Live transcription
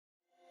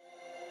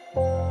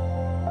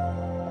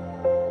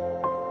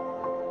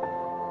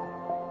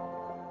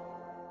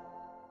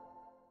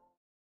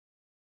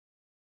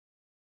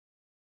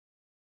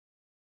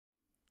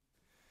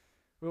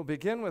We'll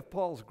begin with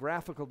Paul's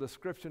graphical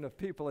description of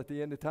people at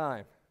the end of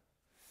time.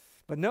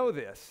 But know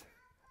this,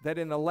 that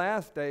in the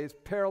last days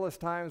perilous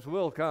times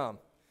will come.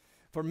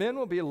 For men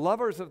will be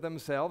lovers of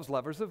themselves,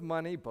 lovers of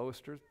money,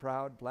 boasters,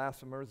 proud,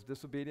 blasphemers,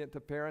 disobedient to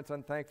parents,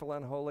 unthankful,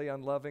 unholy,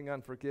 unloving,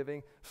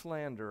 unforgiving,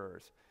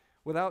 slanderers,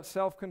 without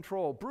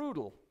self-control,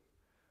 brutal,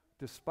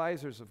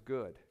 despisers of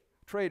good,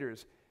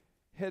 traitors,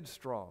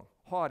 headstrong,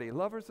 haughty,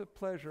 lovers of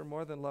pleasure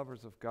more than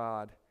lovers of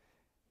God,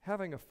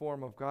 having a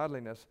form of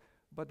godliness,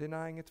 but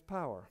denying its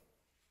power.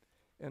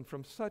 And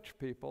from such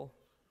people,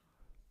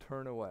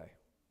 turn away.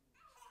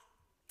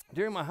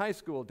 During my high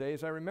school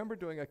days, I remember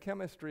doing a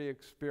chemistry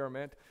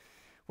experiment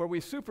where we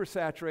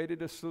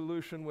supersaturated a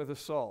solution with a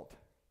salt.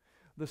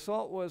 The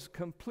salt was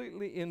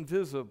completely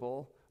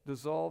invisible,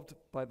 dissolved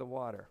by the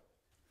water.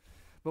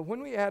 But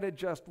when we added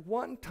just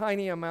one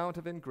tiny amount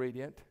of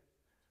ingredient,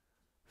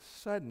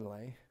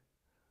 suddenly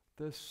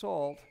the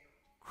salt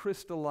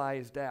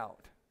crystallized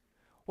out.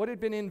 What had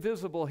been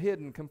invisible,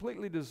 hidden,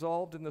 completely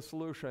dissolved in the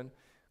solution,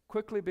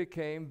 quickly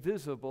became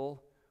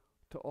visible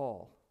to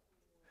all.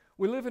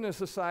 We live in a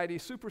society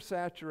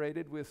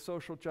supersaturated with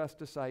social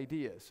justice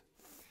ideas.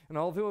 And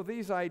although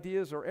these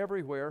ideas are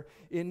everywhere,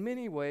 in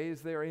many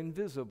ways they are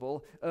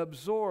invisible,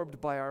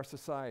 absorbed by our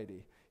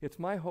society. It's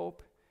my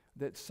hope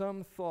that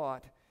some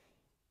thought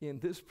in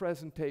this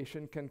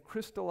presentation can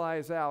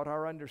crystallize out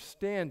our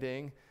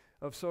understanding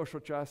of social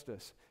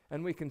justice,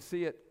 and we can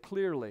see it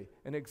clearly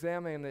and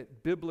examine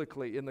it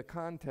biblically in the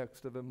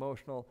context of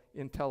emotional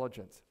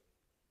intelligence.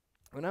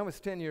 When I was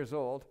 10 years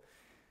old,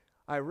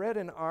 I read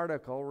an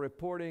article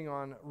reporting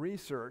on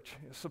research,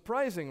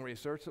 surprising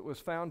research that was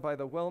found by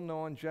the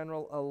well-known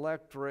General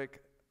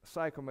Electric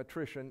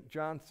psychometrician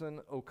Johnson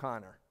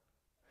O'Connor.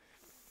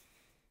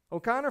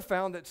 O'Connor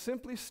found that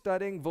simply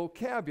studying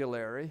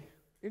vocabulary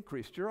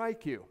increased your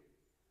IQ.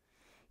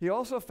 He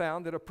also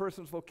found that a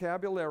person's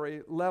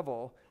vocabulary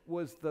level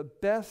was the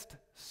best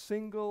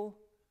single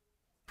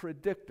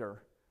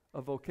predictor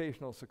of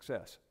vocational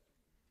success.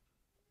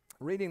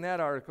 Reading that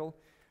article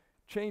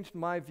changed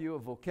my view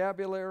of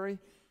vocabulary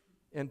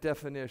and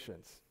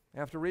definitions.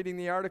 After reading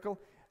the article,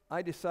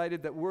 I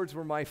decided that words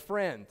were my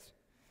friends.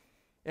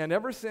 And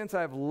ever since,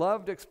 I've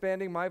loved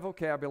expanding my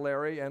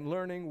vocabulary and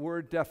learning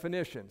word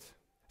definitions.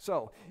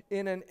 So,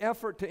 in an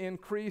effort to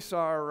increase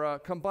our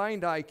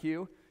combined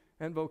IQ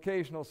and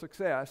vocational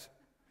success,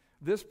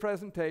 this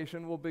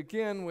presentation will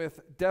begin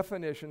with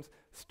definitions,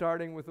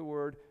 starting with the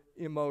word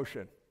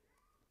emotion.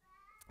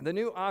 The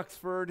New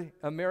Oxford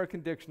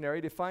American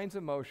Dictionary defines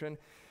emotion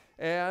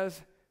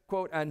as,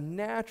 quote, a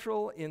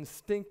natural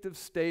instinctive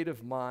state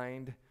of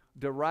mind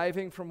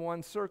deriving from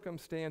one's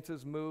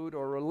circumstances, mood,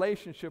 or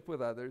relationship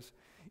with others,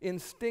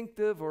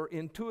 instinctive or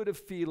intuitive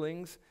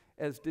feelings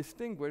as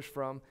distinguished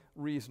from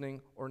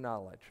reasoning or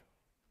knowledge.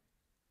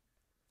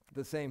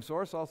 The same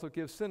source also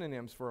gives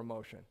synonyms for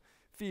emotion: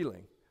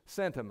 feeling,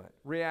 sentiment,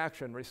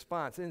 reaction,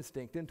 response,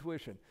 instinct,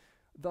 intuition,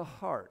 the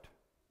heart.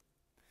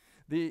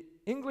 The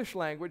English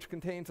language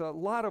contains a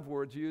lot of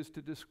words used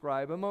to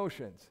describe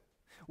emotions.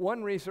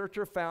 One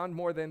researcher found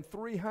more than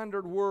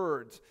 300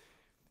 words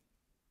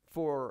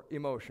for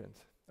emotions.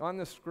 On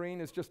the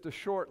screen is just a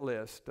short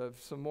list of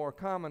some more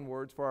common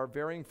words for our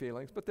varying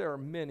feelings, but there are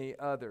many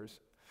others.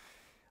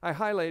 I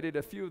highlighted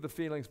a few of the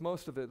feelings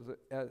most of us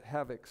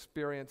have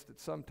experienced at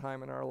some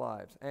time in our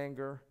lives: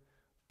 anger,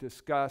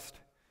 disgust,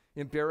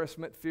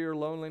 embarrassment, fear,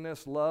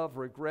 loneliness, love,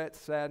 regret,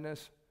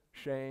 sadness,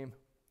 shame.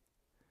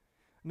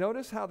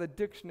 Notice how the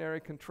dictionary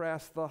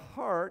contrasts the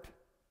heart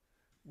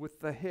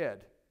with the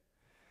head.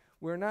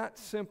 We're not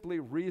simply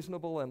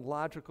reasonable and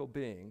logical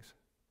beings.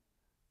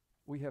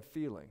 We have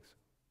feelings.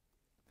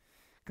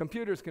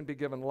 Computers can be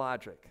given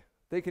logic.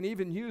 They can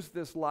even use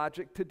this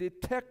logic to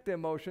detect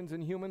emotions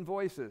in human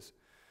voices.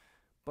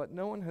 But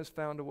no one has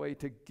found a way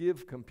to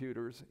give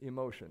computers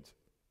emotions.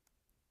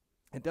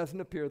 It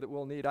doesn't appear that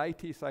we'll need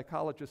IT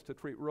psychologists to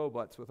treat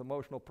robots with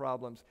emotional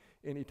problems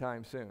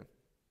anytime soon.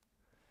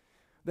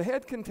 The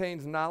head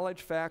contains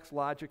knowledge, facts,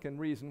 logic, and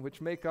reason, which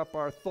make up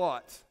our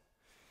thoughts.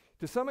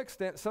 To some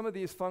extent, some of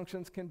these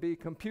functions can be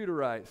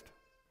computerized.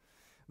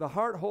 The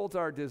heart holds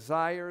our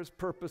desires,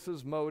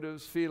 purposes,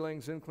 motives,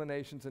 feelings,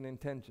 inclinations, and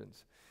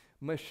intentions.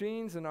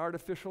 Machines and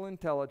artificial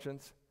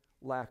intelligence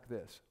lack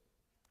this.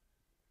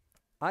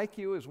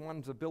 IQ is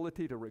one's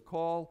ability to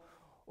recall,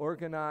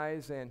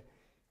 organize, and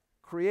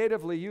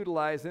creatively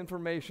utilize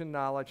information,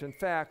 knowledge, and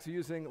facts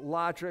using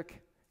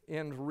logic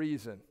and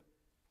reason.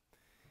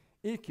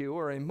 EQ,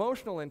 or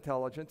emotional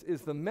intelligence,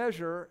 is the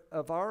measure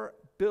of our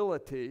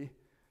ability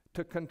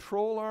to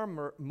control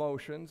our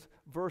emotions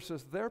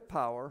versus their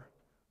power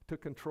to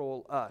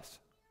control us.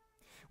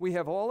 We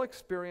have all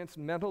experienced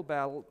mental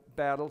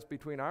battles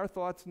between our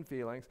thoughts and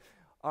feelings,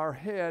 our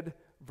head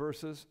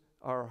versus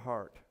our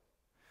heart.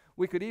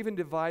 We could even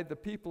divide the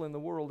people in the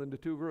world into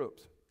two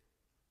groups: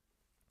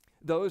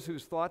 those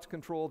whose thoughts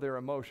control their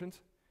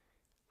emotions,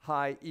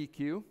 high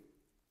EQ,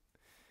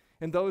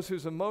 and those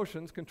whose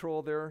emotions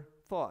control their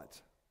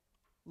thoughts,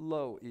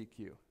 low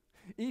EQ.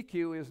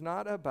 EQ is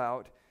not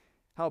about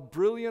how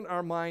brilliant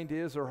our mind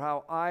is or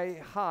how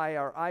high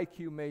our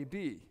IQ may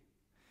be.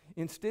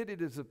 Instead,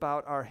 it is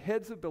about our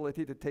head's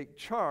ability to take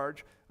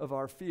charge of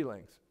our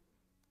feelings.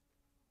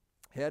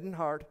 Head and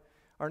heart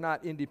are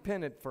not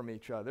independent from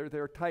each other,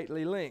 they're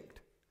tightly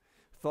linked.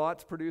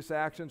 Thoughts produce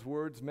actions,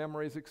 words,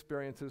 memories,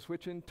 experiences,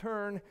 which in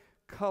turn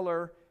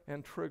color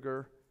and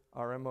trigger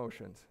our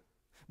emotions.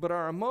 But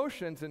our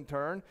emotions, in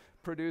turn,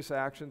 produce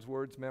actions,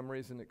 words,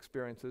 memories, and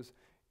experiences,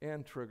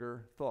 and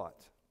trigger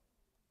thoughts.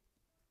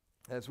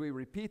 As we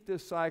repeat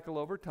this cycle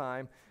over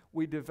time,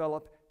 we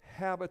develop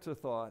habits of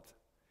thought,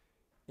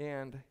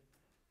 and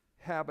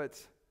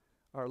habits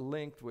are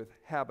linked with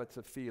habits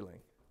of feeling.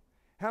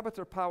 Habits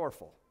are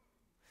powerful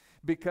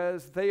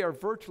because they are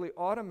virtually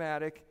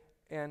automatic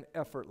and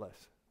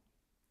effortless.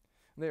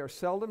 They are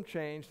seldom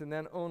changed, and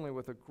then only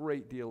with a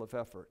great deal of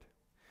effort.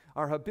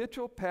 Our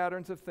habitual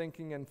patterns of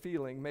thinking and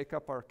feeling make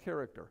up our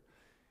character,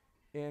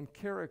 and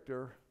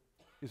character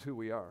is who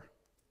we are.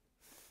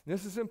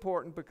 This is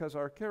important because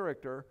our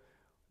character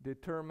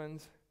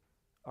determines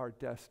our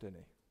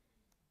destiny.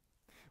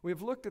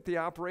 We've looked at the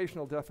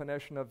operational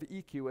definition of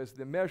EQ as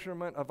the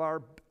measurement of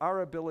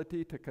our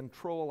ability to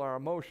control our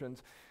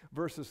emotions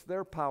versus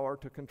their power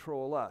to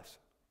control us.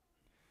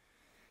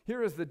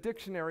 Here is the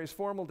dictionary's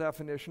formal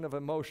definition of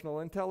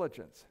emotional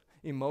intelligence.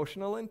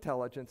 Emotional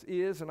intelligence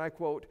is, and I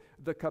quote,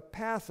 the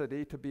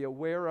capacity to be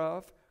aware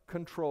of,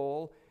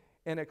 control,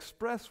 and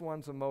express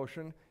one's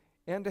emotion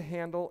and to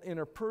handle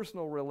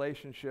interpersonal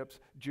relationships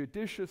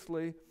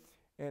judiciously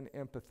and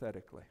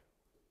empathetically.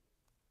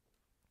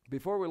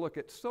 Before we look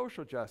at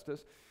social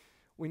justice,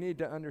 we need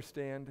to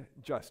understand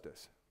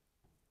justice.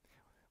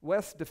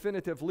 West's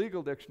definitive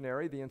legal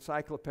dictionary, the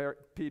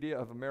Encyclopedia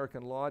of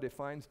American Law,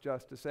 defines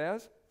justice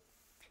as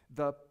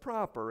the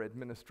proper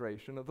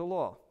administration of the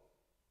law.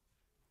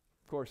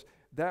 Of course,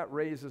 that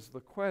raises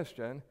the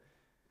question,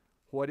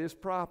 what is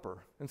proper?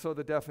 And so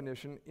the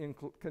definition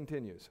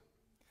continues.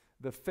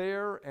 The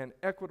fair and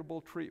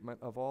equitable treatment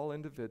of all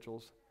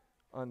individuals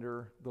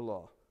under the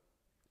law.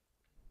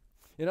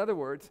 In other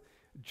words,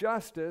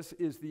 justice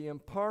is the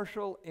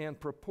impartial and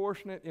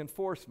proportionate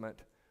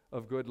enforcement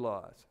of good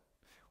laws.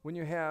 When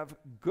you have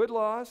good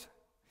laws,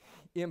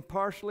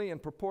 impartially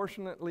and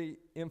proportionately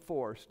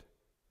enforced,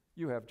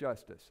 you have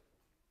justice.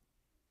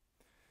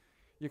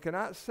 You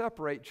cannot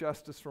separate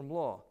justice from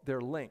law.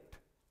 They're linked.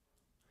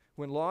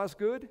 When law is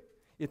good,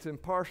 its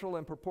impartial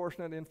and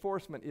proportionate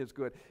enforcement is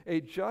good. A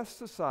just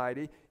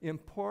society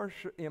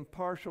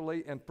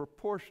impartially and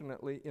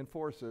proportionately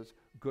enforces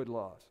good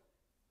laws.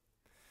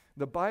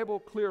 The Bible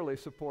clearly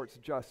supports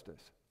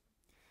justice.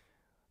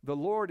 The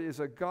Lord is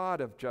a God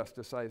of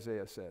justice,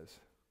 Isaiah says.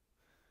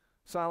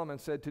 Solomon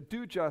said, to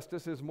do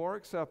justice is more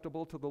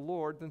acceptable to the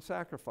Lord than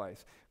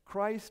sacrifice.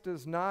 Christ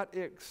does not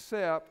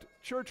accept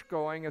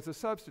church-going as a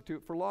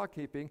substitute for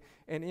law-keeping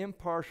and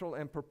impartial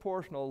and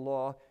proportional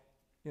law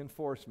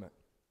enforcement.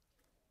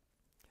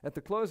 At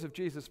the close of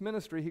Jesus'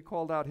 ministry, he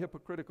called out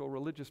hypocritical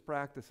religious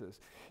practices.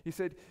 He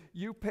said,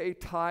 you pay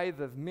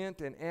tithe of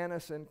mint and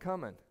anise and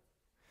cumin,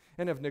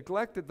 and have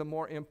neglected the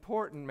more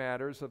important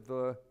matters of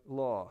the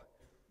law,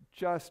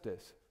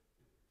 justice,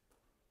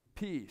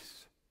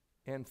 peace,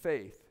 and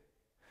faith.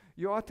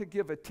 You ought to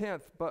give a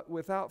tenth, but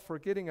without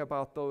forgetting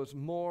about those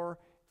more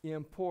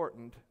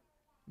important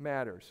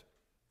matters.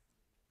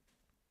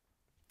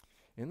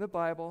 In the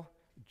Bible,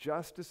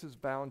 justice is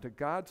bound to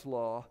God's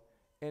law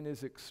and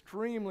is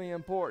extremely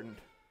important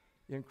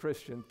in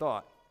Christian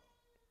thought.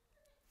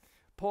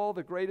 Paul,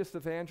 the greatest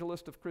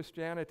evangelist of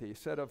Christianity,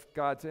 said of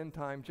God's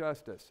end-time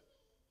justice,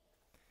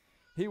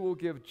 he will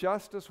give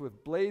justice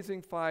with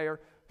blazing fire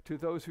to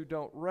those who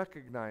don't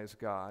recognize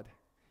God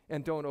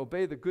and don't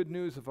obey the good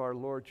news of our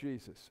Lord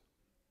Jesus.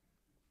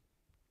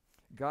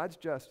 God's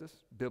justice,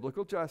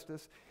 biblical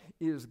justice,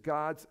 is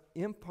God's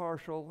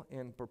impartial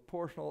and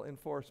proportional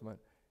enforcement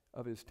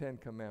of his Ten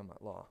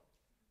Commandment law.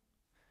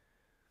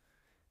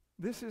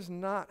 This is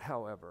not,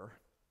 however,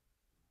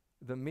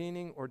 the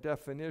meaning or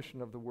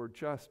definition of the word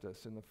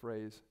justice in the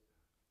phrase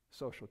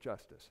social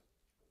justice.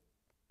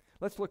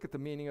 Let's look at the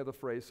meaning of the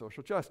phrase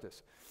social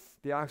justice.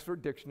 The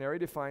Oxford Dictionary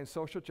defines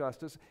social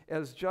justice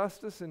as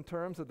justice in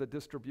terms of the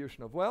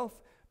distribution of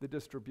wealth, the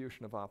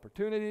distribution of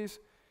opportunities,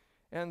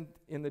 and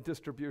in the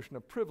distribution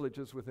of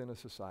privileges within a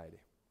society.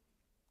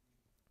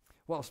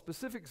 While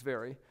specifics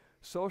vary,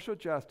 social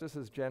justice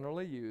is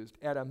generally used,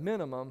 at a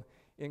minimum,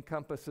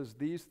 encompasses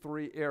these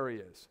three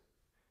areas: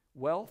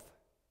 wealth,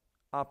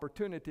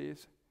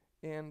 opportunities,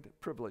 and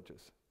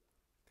privileges.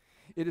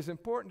 It is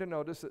important to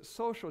notice that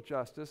social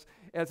justice,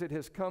 as it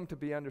has come to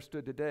be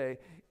understood today,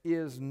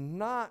 is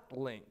not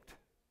linked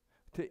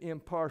to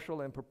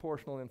impartial and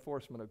proportional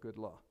enforcement of good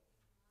law.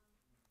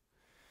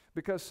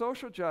 Because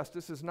social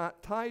justice is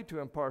not tied to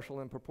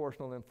impartial and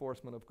proportional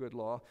enforcement of good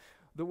law,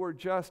 the word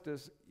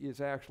justice is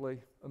actually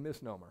a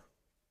misnomer.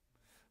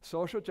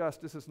 Social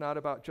justice is not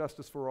about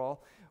justice for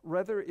all.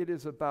 Rather, it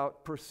is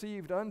about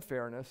perceived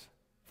unfairness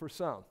for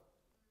some.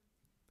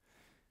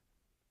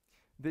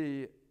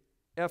 The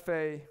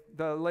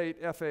late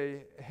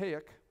F.A.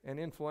 Hayek, an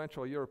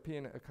influential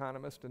European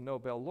economist and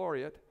Nobel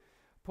laureate,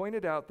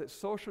 pointed out that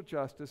social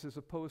justice is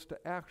opposed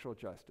to actual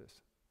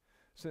justice.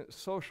 since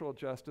social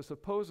justice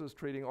opposes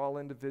treating all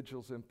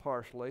individuals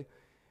impartially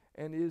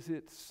and is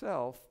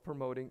itself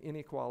promoting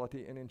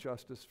inequality and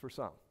injustice for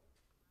some.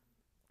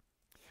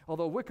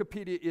 Although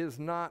Wikipedia is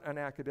not an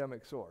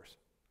academic source,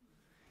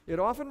 it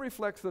often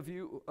reflects the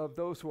view of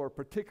those who are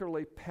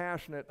particularly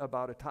passionate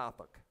about a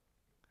topic.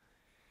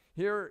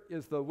 Here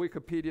is the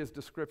Wikipedia's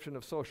description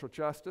of social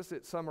justice.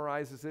 It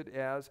summarizes it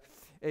as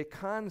a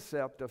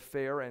concept of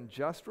fair and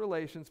just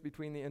relations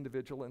between the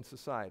individual and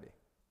society.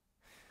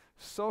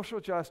 Social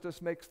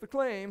justice makes the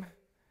claim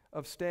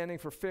of standing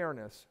for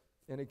fairness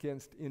and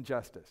against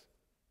injustice.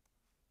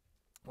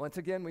 Once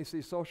again, we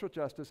see social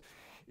justice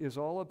is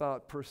all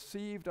about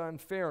perceived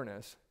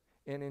unfairness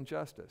and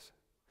injustice.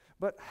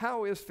 But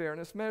how is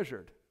fairness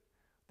measured?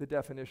 The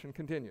definition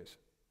continues.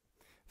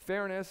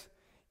 Fairness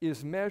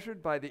is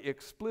measured by the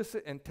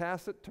explicit and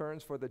tacit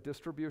terms for the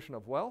distribution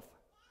of wealth,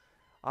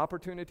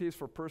 opportunities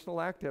for personal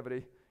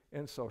activity,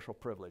 and social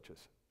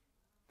privileges.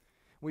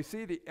 We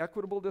see the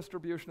equitable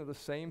distribution of the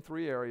same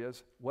three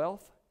areas: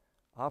 wealth,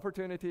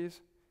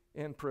 opportunities,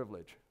 and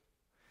privilege.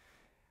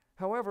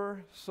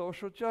 However,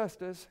 social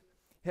justice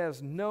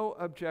has no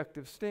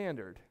objective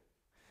standard,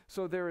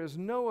 so there is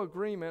no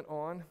agreement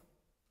on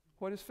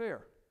what is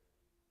fair.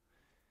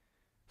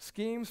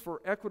 Schemes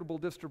for equitable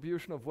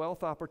distribution of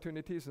wealth,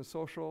 opportunities, and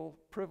social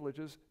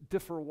privileges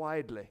differ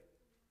widely.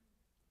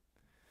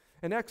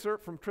 An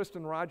excerpt from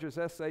Tristan Rogers'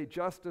 essay,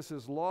 "Justice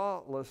is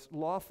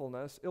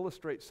Lawfulness,"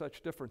 illustrates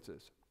such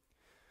differences.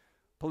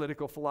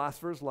 Political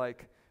philosophers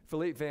like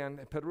Philippe Van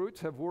Peroutz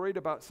have worried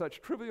about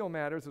such trivial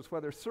matters as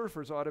whether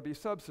surfers ought to be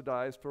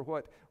subsidized for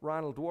what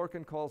Ronald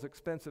Dworkin calls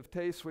expensive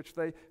tastes, which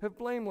they have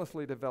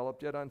blamelessly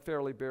developed yet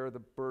unfairly bear the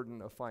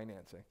burden of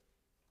financing.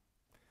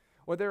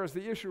 Or there is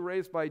the issue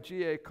raised by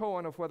G.A.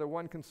 Cohen of whether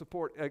one can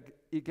support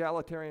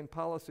egalitarian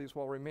policies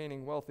while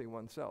remaining wealthy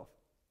oneself.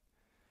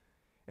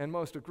 And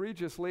most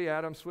egregiously,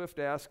 Adam Swift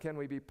asks, can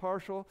we be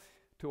partial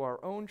to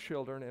our own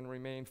children and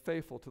remain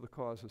faithful to the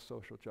cause of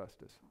social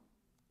justice?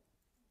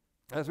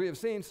 As we have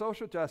seen,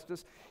 social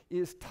justice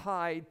is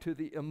tied to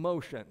the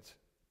emotions.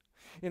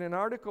 In an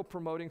article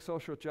promoting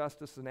social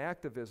justice and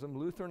activism,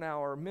 Lutheran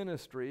Hour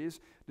Ministries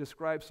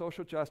describes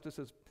social justice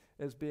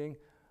as being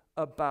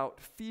about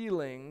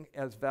feeling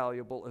as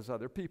valuable as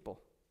other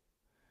people.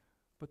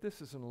 But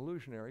this is an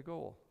illusionary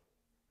goal.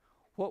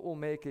 What will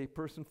make a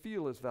person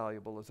feel as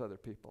valuable as other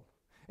people?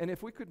 And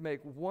if we could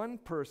make one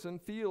person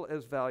feel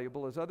as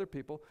valuable as other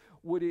people,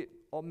 would it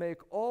make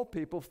all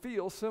people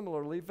feel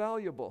similarly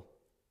valuable?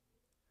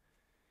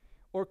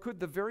 Or could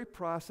the very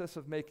process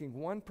of making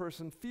one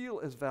person feel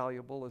as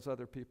valuable as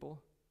other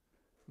people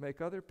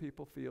make other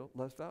people feel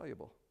less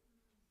valuable?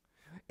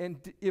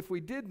 And if we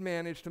did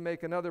manage to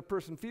make another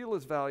person feel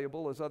as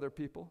valuable as other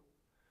people,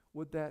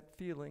 would that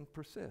feeling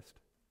persist?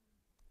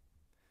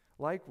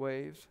 Like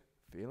waves,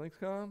 feelings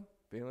come,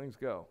 feelings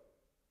go.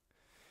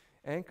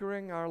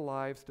 Anchoring our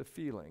lives to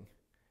feeling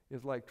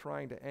is like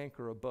trying to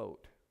anchor a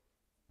boat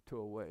to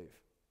a wave.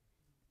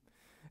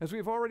 As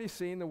we've already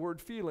seen, the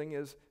word feeling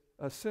is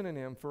a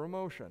synonym for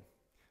emotion.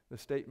 The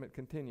statement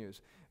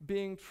continues,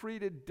 being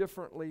treated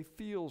differently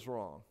feels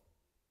wrong.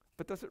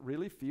 But does it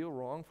really feel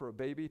wrong for a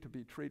baby to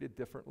be treated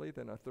differently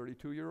than a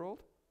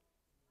 32-year-old?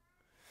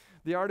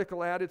 The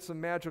article added some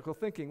magical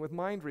thinking with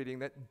mind reading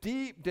that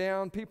deep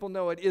down people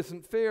know it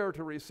isn't fair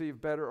to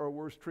receive better or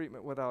worse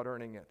treatment without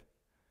earning it.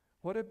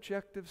 What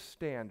objective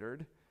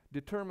standard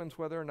determines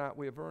whether or not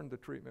we have earned the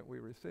treatment we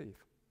receive?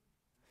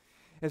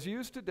 As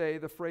used today,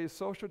 the phrase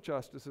social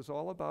justice is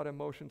all about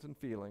emotions and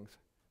feelings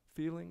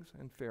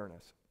and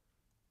fairness.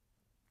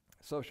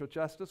 Social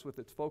justice, with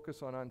its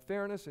focus on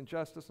unfairness,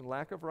 injustice, and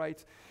lack of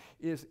rights,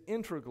 is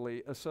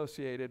integrally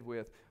associated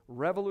with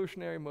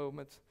revolutionary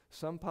movements,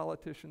 some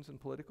politicians and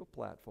political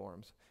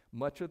platforms,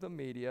 much of the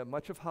media,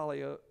 much of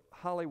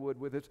Hollywood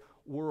with its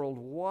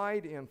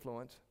worldwide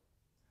influence,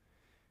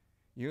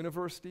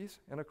 universities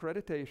and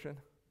accreditation,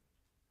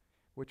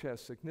 which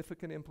has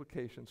significant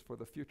implications for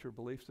the future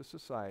beliefs of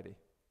society.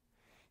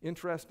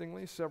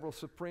 Interestingly, several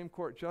Supreme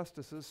Court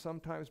justices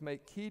sometimes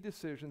make key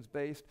decisions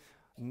based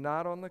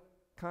not on the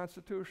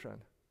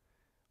Constitution,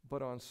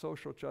 but on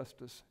social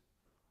justice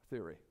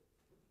theory.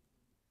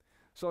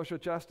 Social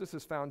justice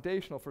is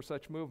foundational for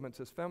such movements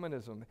as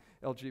feminism,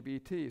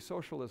 LGBT,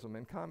 socialism,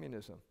 and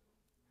communism.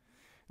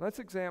 Let's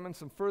examine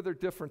some further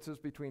differences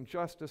between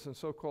justice and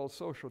so-called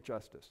social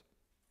justice.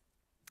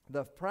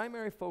 The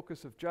primary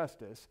focus of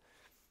justice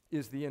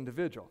is the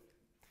individual,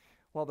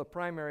 while the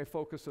primary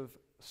focus of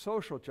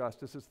social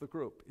justice is the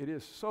group. It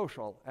is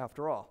social,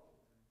 after all.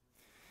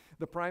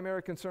 The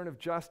primary concern of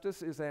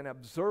justice is an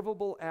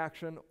observable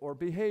action or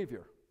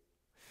behavior.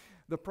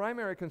 The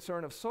primary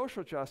concern of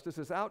social justice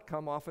is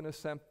outcome, often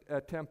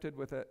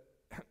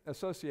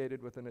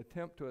associated with an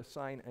attempt to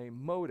assign a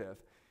motive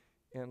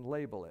and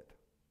label it.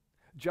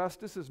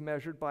 Justice is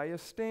measured by a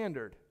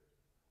standard,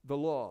 the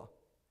law.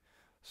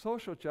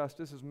 Social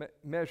justice is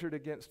measured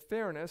against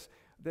fairness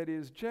that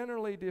is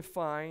generally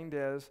defined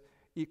as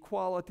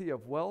equality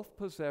of wealth,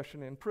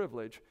 possession, and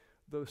privilege,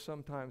 though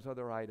sometimes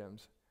other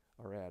items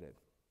are added.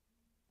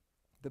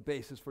 The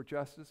basis for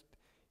justice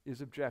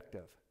is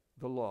objective,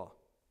 the law.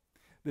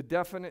 The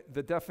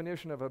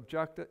definition of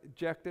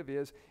objective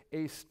is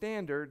a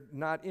standard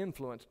not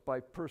influenced by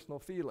personal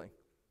feeling.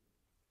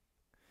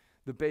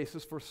 The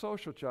basis for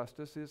social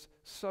justice is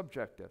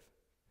subjective.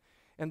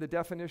 And the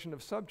definition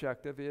of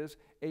subjective is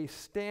a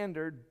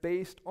standard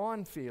based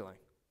on feeling.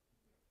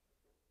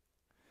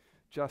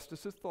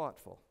 Justice is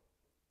thoughtful.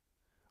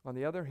 On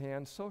the other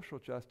hand, social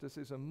justice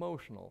is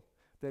emotional,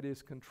 that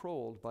is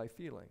controlled by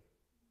feeling.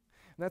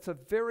 And that's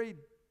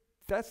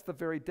the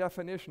very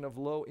definition of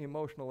low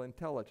emotional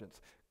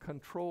intelligence,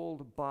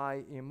 controlled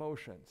by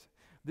emotions.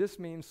 This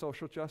means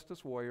social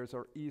justice warriors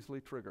are easily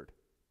triggered.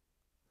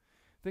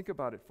 Think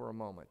about it for a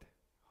moment.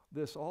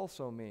 This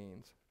also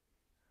means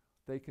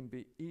they can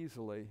be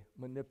easily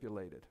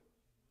manipulated.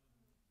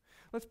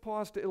 Let's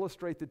pause to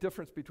illustrate the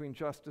difference between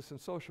justice and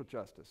social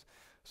justice.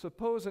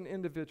 Suppose an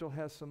individual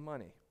has some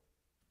money.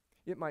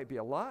 It might be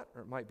a lot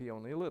or it might be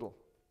only a little.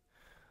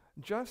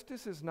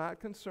 Justice is not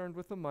concerned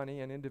with the money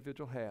an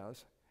individual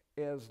has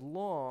as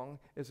long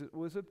as it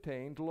was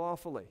obtained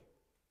lawfully.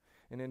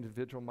 An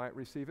individual might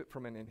receive it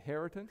from an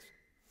inheritance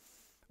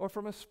or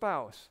from a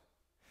spouse.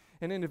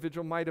 An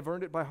individual might have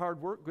earned it by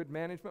hard work, good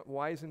management,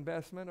 wise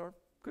investment, or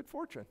good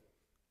fortune.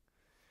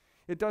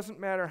 It doesn't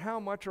matter how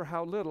much or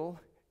how little,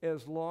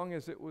 as long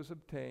as it was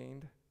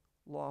obtained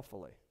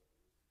lawfully.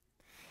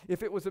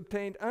 If it was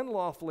obtained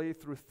unlawfully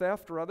through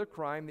theft or other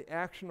crime, the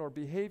action or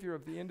behavior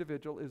of the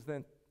individual is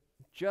then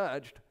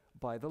judged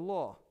by the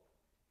law.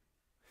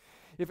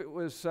 If it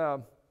was,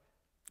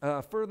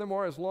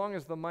 furthermore, as long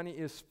as the money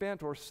is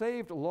spent or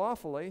saved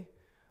lawfully,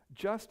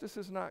 justice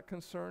is not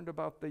concerned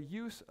about the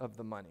use of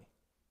the money.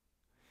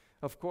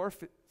 Of course,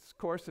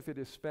 if it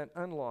is spent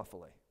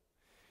unlawfully,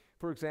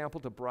 for example,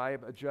 to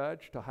bribe a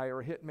judge, to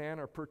hire a hitman,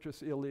 or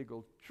purchase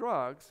illegal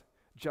drugs,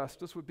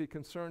 justice would be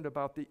concerned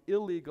about the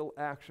illegal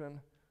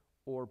action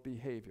or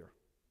behavior.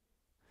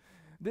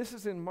 This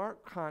is in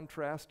marked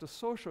contrast to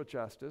social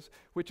justice,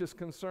 which is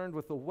concerned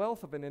with the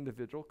wealth of an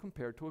individual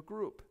compared to a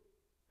group.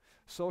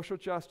 Social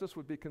justice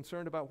would be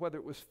concerned about whether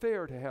it was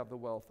fair to have the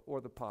wealth or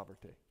the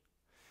poverty.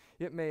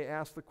 It may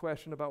ask the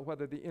question about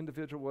whether the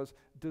individual was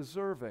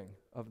deserving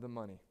of the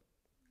money.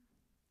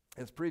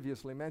 As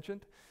previously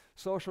mentioned,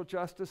 social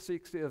justice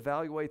seeks to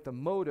evaluate the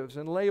motives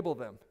and label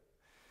them.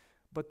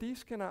 But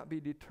these cannot be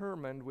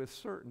determined with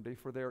certainty,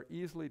 for they are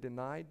easily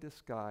denied,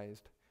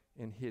 disguised,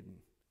 and hidden.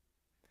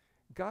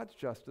 God's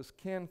justice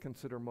can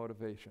consider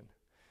motivation,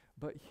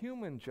 but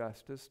human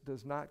justice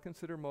does not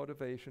consider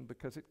motivation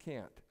because it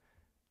can't.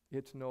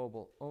 It's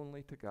knowable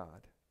only to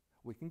God.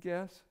 We can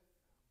guess,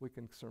 we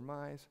can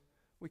surmise,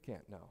 we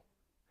can't know.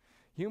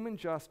 Human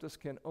justice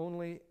can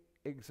only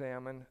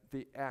examine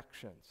the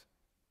actions.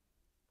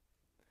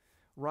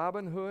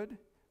 Robin Hood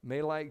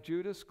may, like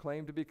Judas,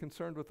 claim to be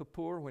concerned with the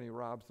poor when he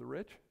robs the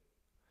rich.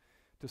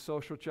 To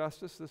social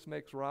justice, this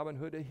makes Robin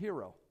Hood a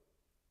hero.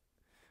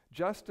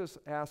 Justice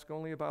asks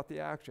only about the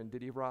action.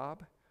 Did he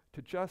rob?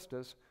 To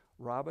justice,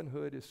 Robin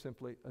Hood is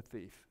simply a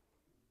thief.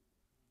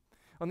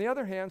 On the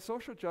other hand,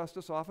 social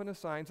justice often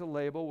assigns a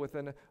label with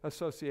an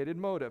associated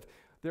motive.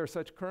 There are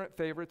such current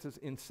favorites as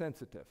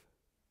insensitive,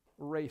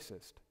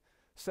 racist,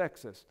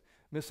 sexist,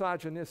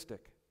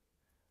 misogynistic,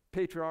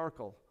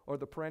 patriarchal, or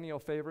the perennial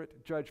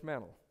favorite,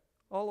 judgmental.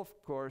 All, of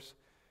course,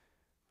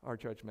 are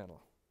judgmental.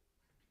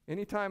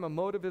 Anytime a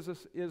motive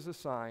is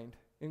assigned,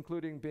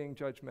 including being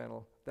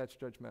judgmental, that's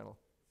judgmental.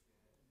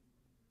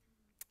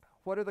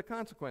 What are the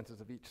consequences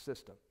of each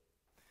system?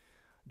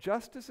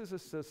 Justice is a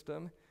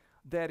system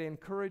that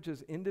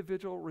encourages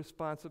individual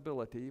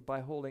responsibility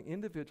by holding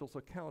individuals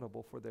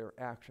accountable for their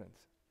actions.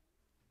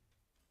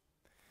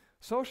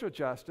 Social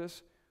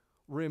justice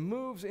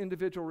removes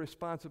individual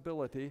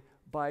responsibility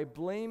by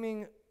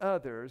blaming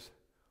others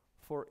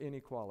for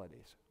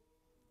inequalities.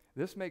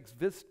 This makes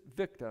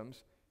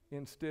victims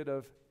instead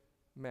of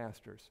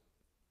masters.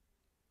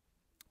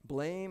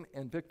 Blame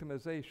and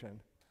victimization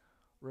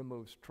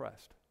removes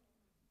trust.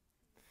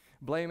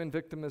 Blame and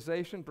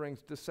victimization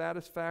brings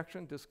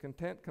dissatisfaction,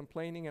 discontent,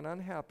 complaining, and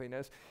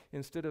unhappiness.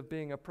 Instead of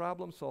being a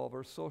problem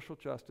solver, social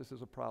justice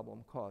is a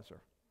problem causer.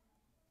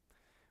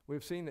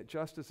 We've seen that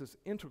justice is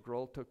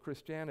integral to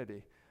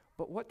Christianity.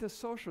 But what does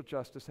social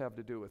justice have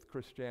to do with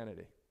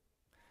Christianity?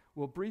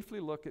 We'll briefly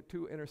look at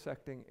two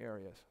intersecting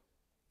areas.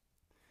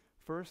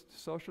 First,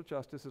 social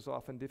justice is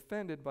often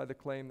defended by the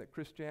claim that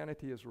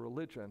Christianity is a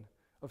religion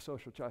of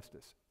social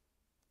justice.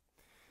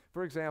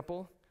 For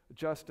example,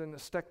 Justin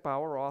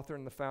Steckbauer, author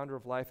and the founder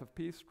of Life of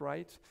Peace,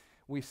 writes,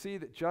 "We see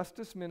that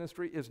justice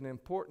ministry is an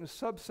important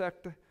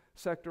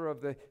sector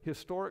of the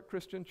historic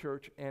Christian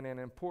church and an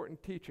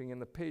important teaching in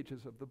the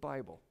pages of the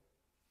Bible."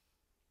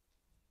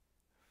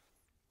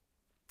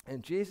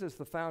 And Jesus,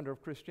 the founder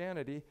of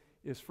Christianity,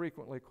 is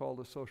frequently called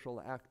a social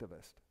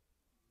activist.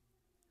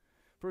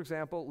 For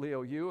example,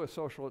 Leo Yu, a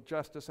social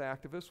justice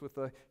activist with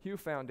the Hugh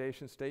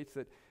Foundation, states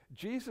that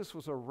Jesus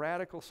was a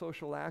radical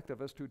social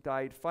activist who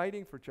died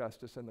fighting for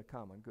justice and the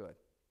common good.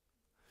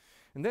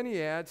 And then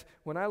he adds,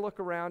 "When I look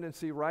around and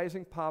see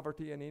rising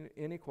poverty and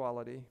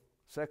inequality,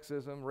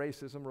 sexism,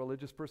 racism,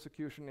 religious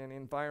persecution, and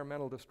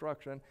environmental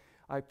destruction,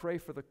 I pray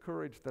for the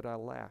courage that I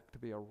lack to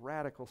be a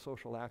radical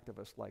social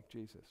activist like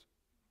Jesus.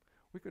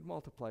 We could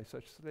multiply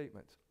such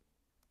statements.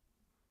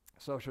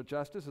 Social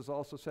justice is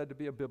also said to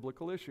be a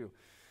biblical issue.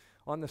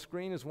 On the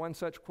screen is one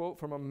such quote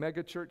from a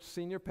megachurch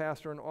senior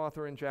pastor and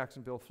author in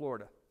Jacksonville,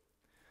 Florida.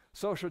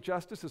 Social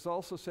justice is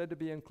also said to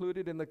be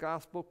included in the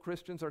gospel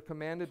Christians are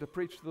commanded to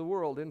preach to the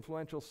world.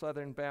 Influential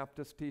Southern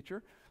Baptist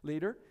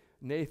leader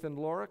Nathan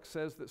Lorick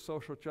says that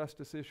social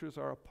justice issues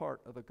are a part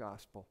of the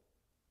gospel.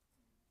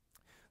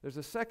 There's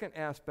a second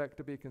aspect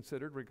to be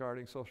considered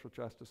regarding social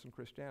justice in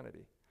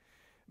Christianity.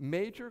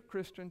 Major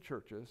Christian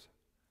churches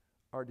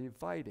are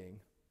dividing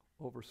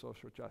over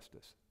social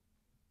justice.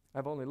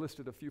 I've only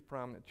listed a few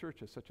prominent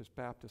churches, such as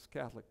Baptist,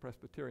 Catholic,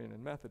 Presbyterian,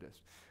 and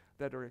Methodist,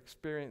 that are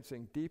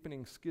experiencing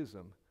deepening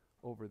schism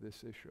over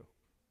this issue.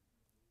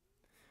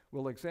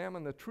 We'll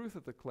examine the truth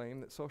of the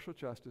claim that social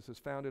justice is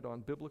founded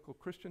on biblical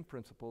Christian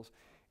principles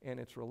and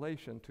its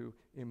relation to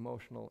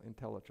emotional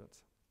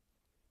intelligence.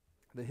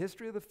 The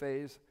history of the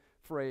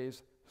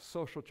phrase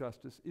social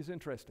justice is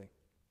interesting.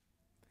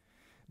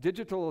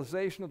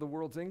 Digitalization of the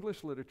world's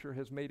English literature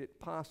has made it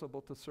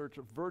possible to search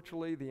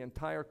virtually the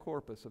entire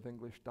corpus of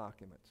English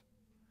documents.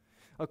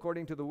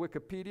 According to the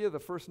Wikipedia, the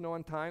first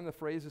known time the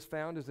phrase is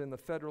found is in the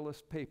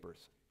Federalist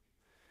Papers.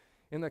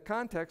 In the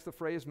context, the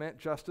phrase meant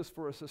justice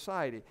for a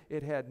society.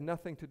 It had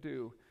nothing to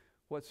do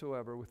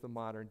whatsoever with the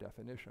modern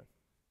definition.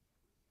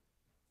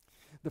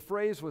 The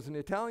phrase was an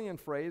Italian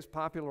phrase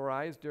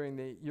popularized during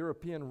the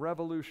European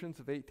revolutions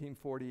of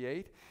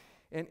 1848,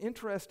 and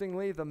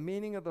interestingly, the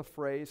meaning of the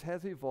phrase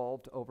has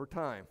evolved over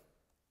time.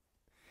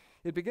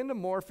 It began to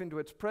morph into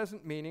its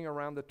present meaning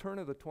around the turn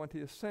of the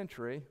 20th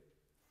century,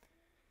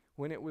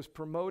 when it was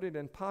promoted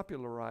and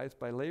popularized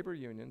by labor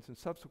unions and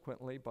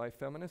subsequently by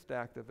feminist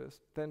activists,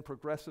 then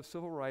progressive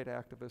civil rights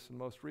activists, and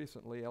most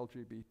recently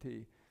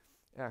LGBT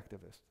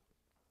activists.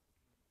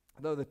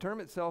 Though the term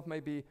itself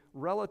may be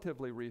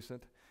relatively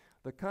recent,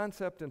 the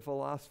concept and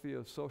philosophy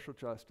of social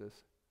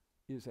justice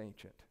is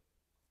ancient.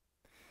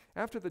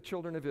 After the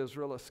children of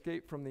Israel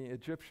escaped from the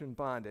Egyptian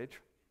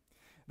bondage,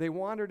 they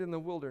wandered in the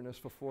wilderness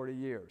for 40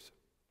 years.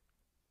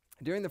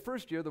 During the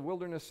first year, the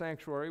wilderness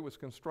sanctuary was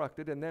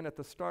constructed, and then at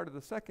the start of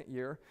the second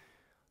year,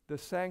 the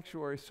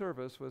sanctuary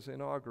service was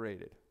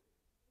inaugurated.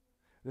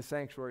 The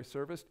sanctuary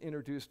service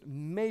introduced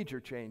major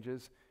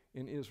changes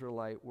in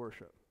Israelite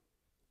worship.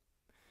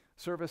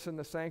 Service in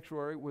the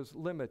sanctuary was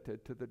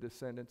limited to the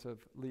descendants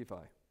of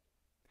Levi.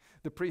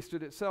 The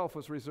priesthood itself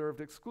was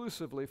reserved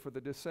exclusively for the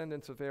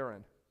descendants of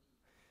Aaron.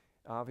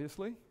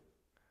 Obviously,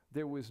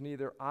 there was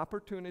neither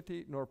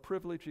opportunity nor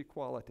privilege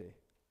equality,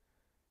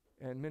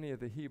 and many of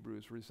the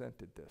Hebrews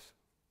resented this.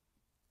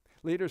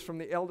 Leaders from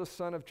the eldest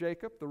son of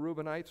Jacob, the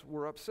Reubenites,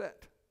 were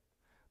upset.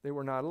 They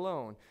were not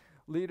alone.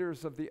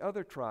 Leaders of the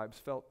other tribes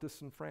felt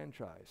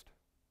disenfranchised.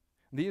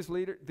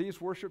 These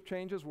worship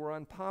changes were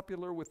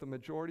unpopular with the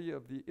majority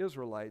of the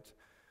Israelites,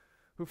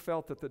 who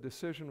felt that the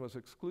decision was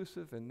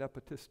exclusive and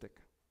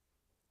nepotistic.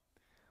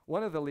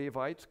 One of the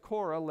Levites,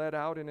 Korah, led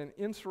out in an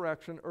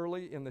insurrection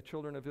early in the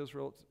children of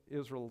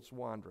Israel's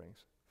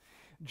wanderings.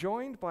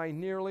 Joined by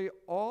nearly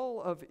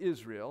all of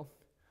Israel,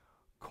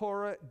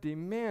 Korah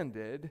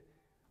demanded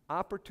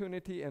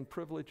opportunity and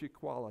privilege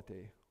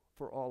equality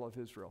for all of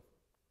Israel.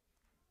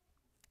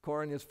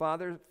 Korah and his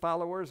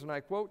followers, and I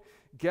quote,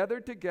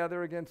 gathered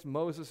together against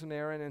Moses and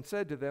Aaron and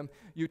said to them,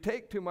 "You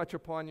take too much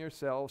upon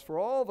yourselves, for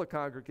all the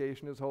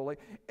congregation is holy,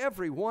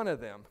 every one of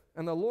them,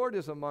 and the Lord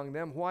is among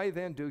them. Why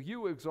then do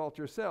you exalt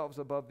yourselves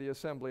above the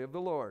assembly of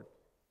the Lord?"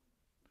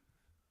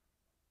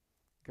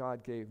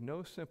 God gave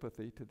no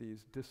sympathy to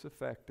these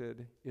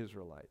disaffected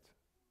Israelites.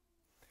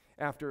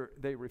 After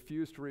they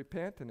refused to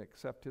repent and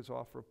accept his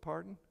offer of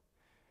pardon,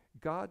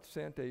 God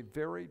sent a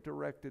very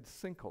directed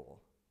sinkhole,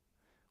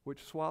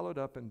 which swallowed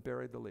up and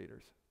buried the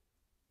leaders.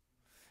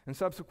 And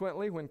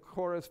subsequently, when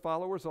Korah's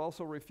followers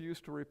also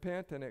refused to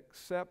repent and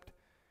accept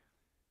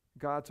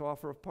God's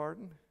offer of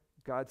pardon,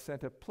 God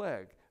sent a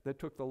plague that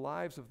took the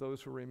lives of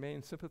those who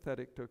remained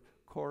sympathetic to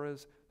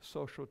Korah's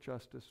social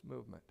justice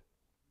movement.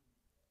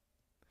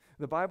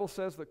 The Bible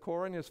says that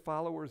Korah and his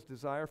followers'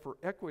 desire for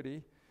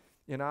equity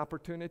in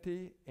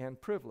opportunity and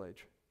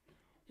privilege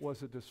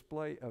was a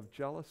display of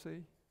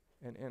jealousy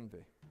and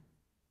envy.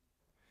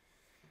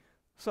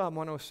 Psalm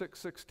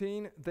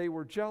 106:16, they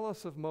were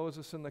jealous of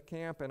Moses in the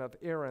camp and of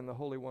Aaron, the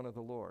Holy One of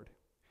the Lord.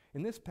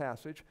 In this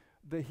passage,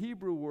 the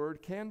Hebrew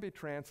word can be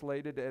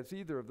translated as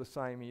either of the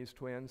Siamese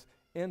twins,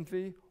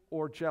 envy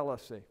or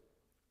jealousy.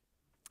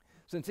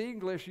 Since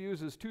English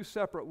uses two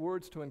separate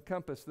words to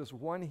encompass this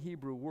one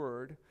Hebrew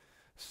word,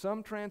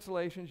 some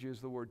translations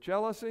use the word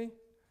jealousy,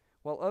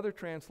 while other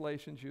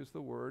translations use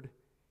the word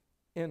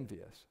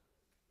envious.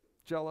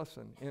 Jealous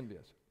and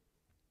envious.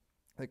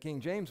 The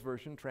King James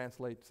Version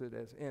translates it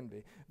as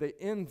envy. They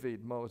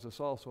envied Moses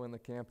also in the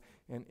camp,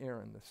 and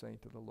Aaron, the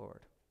saint of the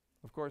Lord.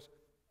 Of course,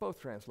 both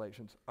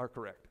translations are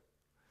correct.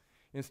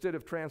 Instead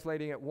of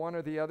translating it one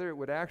or the other, it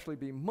would actually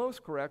be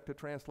most correct to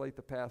translate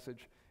the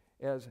passage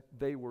as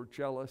they were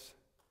jealous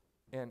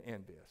and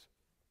envious.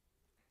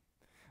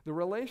 The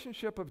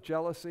relationship of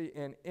jealousy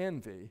and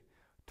envy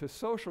to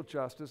social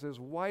justice is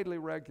widely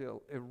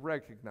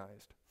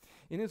recognized.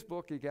 In his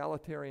book,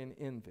 Egalitarian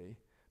Envy,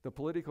 The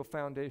Political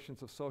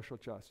Foundations of Social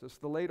Justice,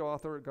 the late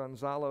author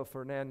Gonzalo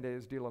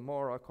Fernandez de la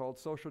Mora called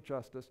social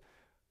justice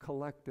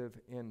collective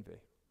envy,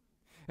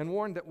 and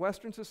warned that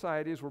Western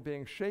societies were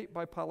being shaped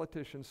by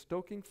politicians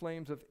stoking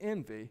flames of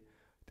envy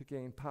to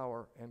gain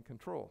power and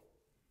control.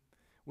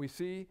 We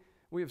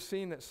have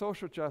seen that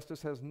social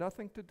justice has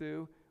nothing to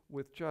do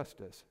with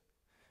justice,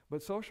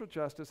 but social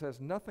justice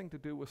has nothing to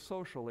do with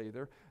social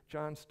either.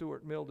 John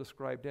Stuart Mill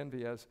described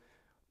envy as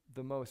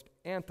the most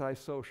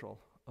antisocial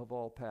of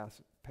all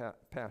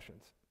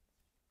passions.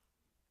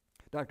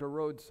 Dr.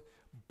 Rhodes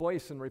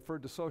Boyson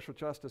referred to social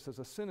justice as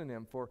a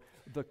synonym for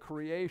the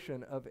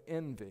creation of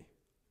envy.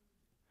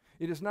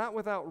 It is not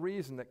without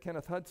reason that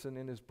Kenneth Hudson,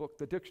 in his book,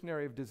 The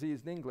Dictionary of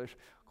Diseased English,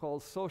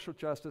 calls social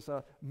justice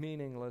a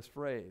meaningless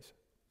phrase.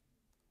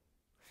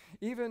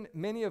 Even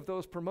many of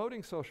those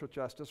promoting social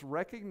justice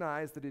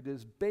recognize that it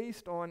is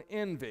based on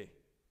envy,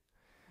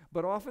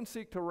 but often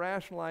seek to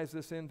rationalize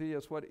this envy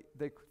as what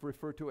they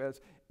refer to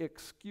as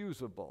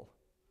excusable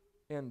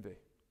envy.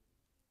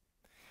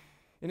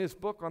 In his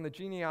book on the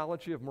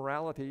genealogy of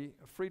morality,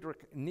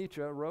 Friedrich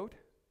Nietzsche wrote,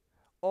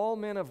 "All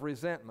men of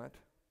resentment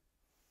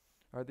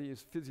are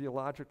these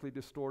physiologically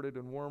distorted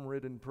and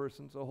worm-ridden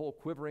persons, a whole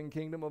quivering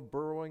kingdom of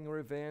burrowing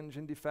revenge,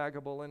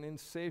 indefatigable and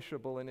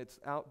insatiable in its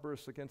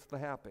outbursts against the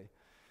happy,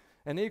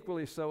 and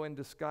equally so in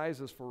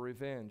disguises for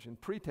revenge, in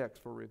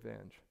pretext for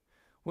revenge.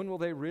 When will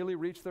they really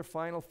reach their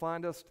final,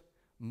 fondest,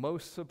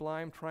 most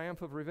sublime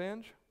triumph of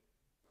revenge?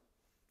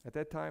 At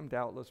that time,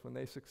 doubtless, when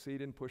they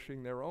succeed in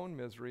pushing their own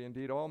misery,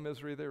 indeed all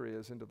misery there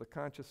is, into the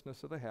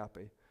consciousness of the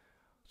happy,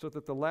 so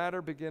that the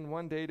latter begin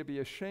one day to be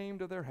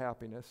ashamed of their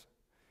happiness,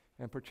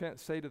 and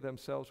perchance say to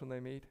themselves when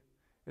they meet,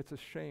 'It's a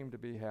shame to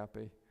be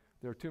happy.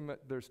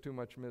 There's too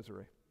much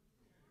misery.'"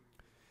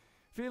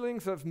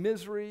 Feelings of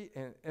misery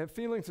and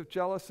feelings of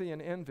jealousy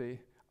and envy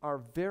are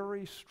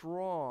very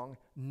strong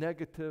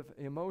negative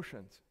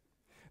emotions.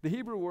 The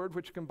Hebrew word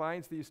which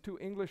combines these two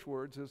English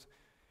words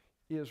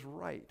is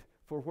right.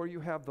 For where you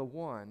have the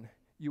one,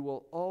 you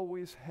will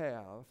always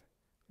have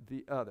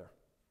the other.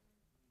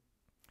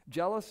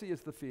 Jealousy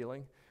is the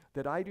feeling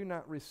that I do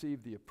not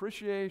receive the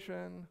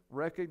appreciation,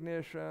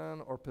 recognition,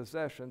 or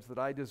possessions that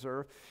I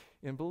deserve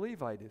and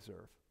believe I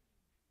deserve.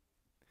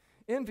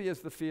 Envy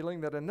is the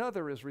feeling that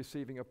another is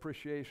receiving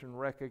appreciation,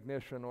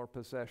 recognition, or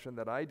possession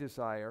that I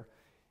desire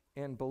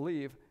and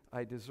believe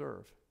I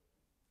deserve.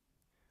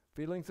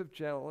 Feelings of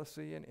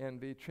jealousy and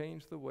envy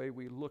change the way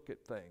we look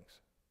at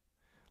things.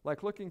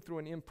 Like looking through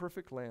an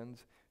imperfect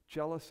lens,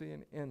 jealousy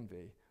and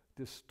envy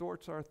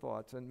distorts our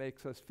thoughts and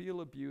makes us feel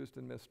abused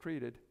and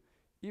mistreated,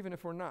 even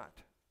if we're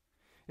not.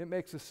 It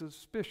makes us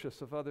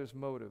suspicious of others'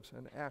 motives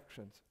and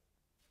actions.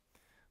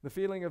 The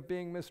feeling of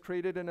being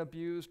mistreated and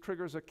abused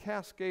triggers a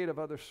cascade of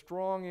other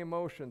strong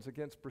emotions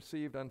against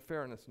perceived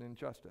unfairness and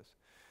injustice,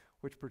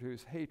 which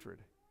produce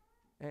hatred,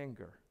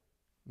 anger,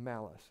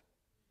 malice.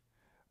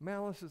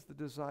 Malice is the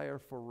desire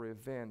for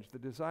revenge, the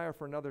desire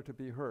for another to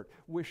be hurt,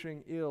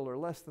 wishing ill or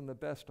less than the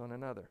best on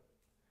another.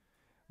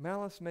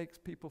 Malice makes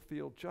people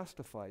feel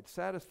justified,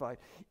 satisfied,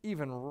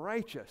 even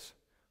righteous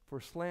for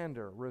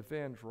slander,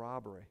 revenge,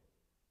 robbery,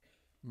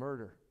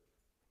 murder.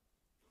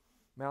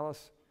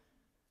 Malice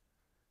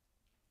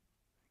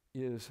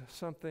is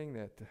something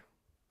that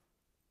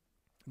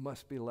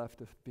must be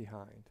left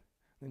behind.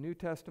 The New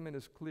Testament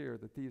is clear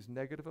that these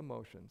negative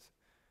emotions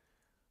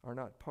are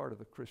not part of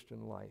the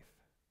Christian life.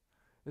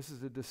 This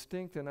is a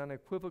distinct and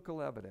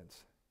unequivocal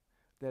evidence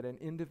that an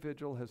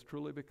individual has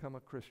truly become a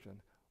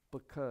Christian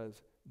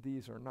because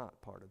these are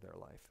not part of their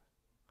life.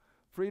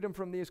 Freedom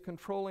from these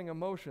controlling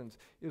emotions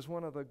is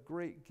one of the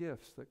great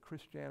gifts that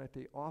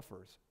Christianity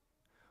offers.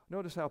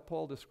 Notice how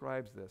Paul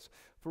describes this.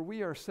 For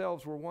we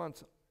ourselves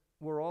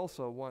were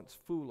also once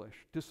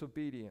foolish,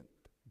 disobedient,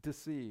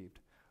 deceived,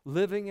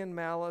 living in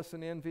malice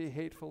and envy,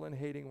 hateful and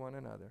hating one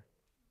another.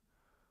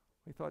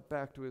 He thought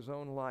back to his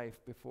own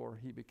life before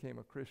he became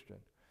a Christian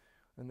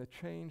and the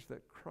change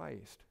that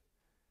Christ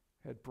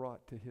had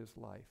brought to his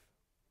life.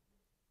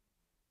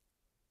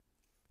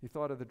 He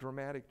thought of the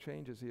dramatic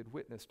changes he had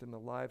witnessed in the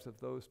lives of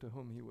those to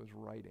whom he was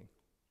writing.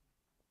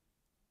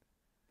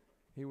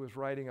 He was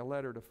writing a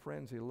letter to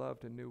friends he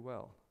loved and knew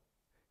well.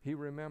 He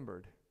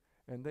remembered,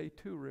 and they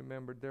too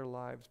remembered their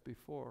lives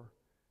before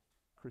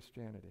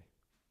Christianity.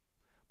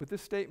 But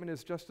this statement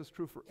is just as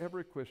true for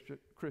every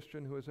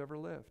Christian who has ever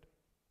lived.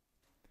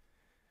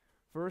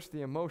 First,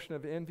 the emotion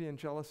of envy and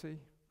jealousy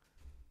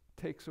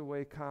takes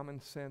away common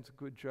sense,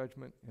 good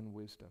judgment, and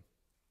wisdom.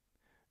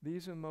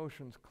 These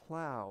emotions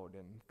cloud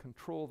and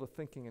control the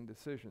thinking and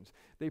decisions.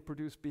 They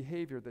produce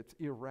behavior that's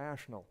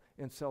irrational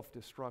and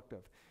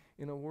self-destructive.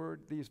 In a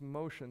word, these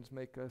emotions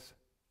make us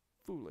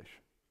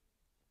foolish.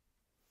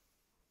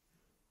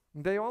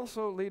 They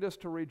also lead us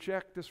to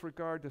reject,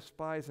 disregard,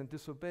 despise, and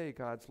disobey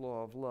God's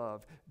law of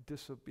love,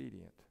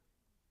 disobedient.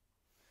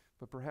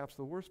 But perhaps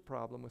the worst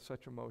problem with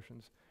such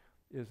emotions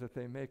is that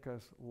they make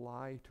us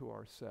lie to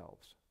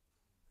ourselves.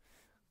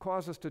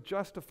 cause us to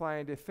justify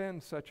and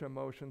defend such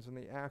emotions and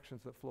the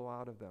actions that flow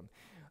out of them.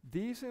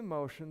 These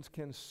emotions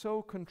can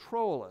so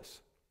control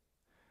us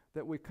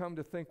that we come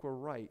to think we're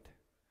right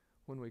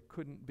when we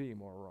couldn't be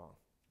more wrong.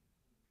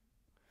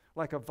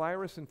 Like a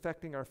virus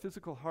infecting our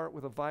physical heart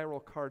with a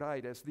viral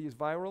carditis, these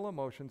viral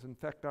emotions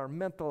infect our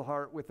mental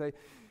heart with an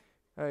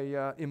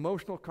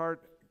emotional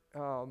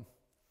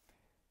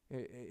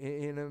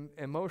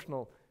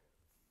emotional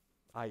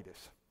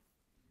itis.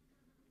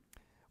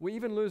 We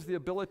even lose the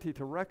ability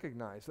to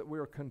recognize that we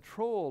are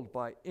controlled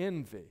by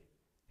envy,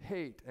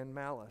 hate, and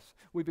malice.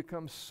 We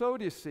become so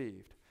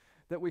deceived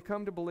that we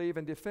come to believe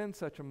and defend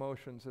such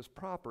emotions as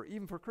proper,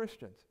 even for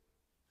Christians.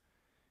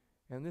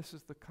 And this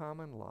is the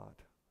common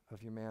lot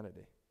of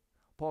humanity.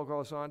 Paul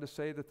goes on to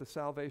say that the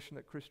salvation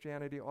that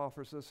Christianity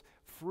offers us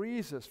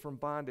frees us from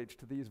bondage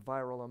to these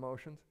viral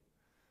emotions.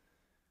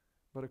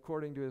 But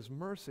according to his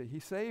mercy, he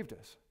saved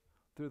us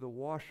through the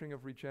washing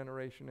of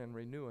regeneration and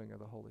renewing of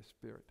the Holy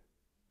Spirit.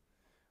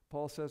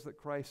 Paul says that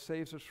Christ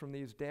saves us from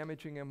these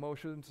damaging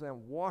emotions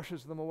and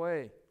washes them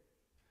away,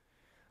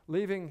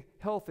 leaving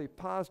healthy,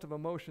 positive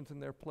emotions in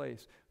their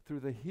place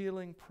through the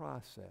healing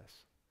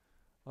process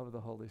of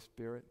the Holy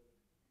Spirit.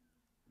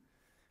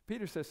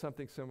 Peter says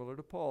something similar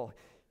to Paul.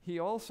 He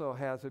also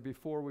has a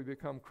before we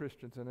become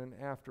Christians and an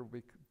after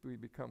we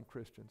become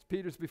Christians.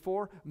 Peter's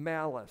before: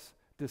 malice,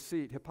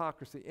 deceit,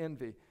 hypocrisy,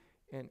 envy,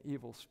 and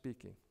evil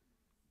speaking.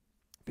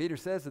 Peter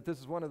says that this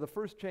is one of the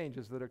first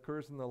changes that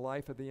occurs in the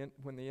life of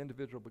when the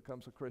individual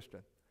becomes a Christian.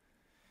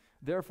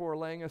 Therefore,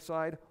 laying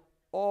aside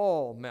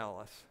all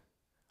malice,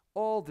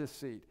 all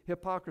deceit,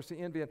 hypocrisy,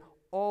 envy, and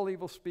all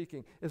evil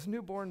speaking, as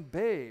newborn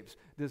babes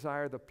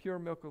desire the pure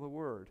milk of the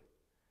word,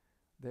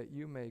 that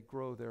you may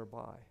grow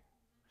thereby.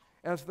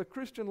 As the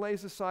Christian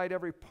lays aside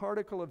every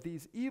particle of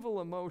these evil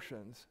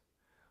emotions,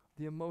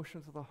 the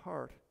emotions of the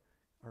heart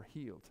are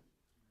healed.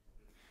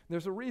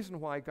 There's a reason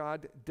why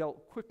God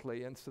dealt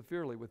quickly and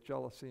severely with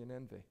jealousy and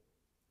envy.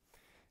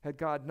 Had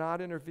God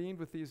not intervened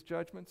with these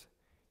judgments,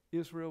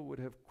 Israel would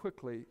have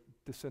quickly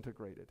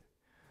disintegrated.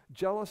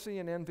 Jealousy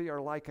and envy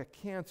are like a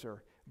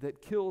cancer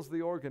that kills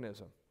the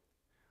organism.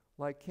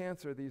 Like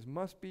cancer, these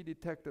must be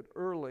detected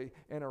early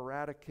and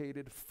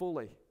eradicated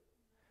fully.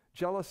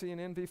 Jealousy and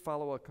envy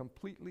follow a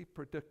completely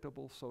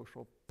predictable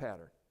social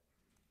pattern.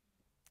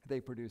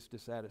 They produce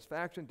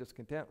dissatisfaction,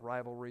 discontent,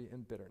 rivalry,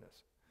 and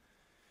bitterness.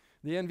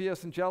 The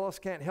envious and jealous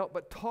can't help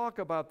but talk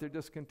about their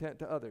discontent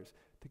to others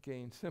to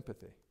gain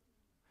sympathy.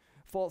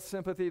 False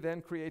sympathy then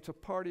creates a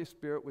party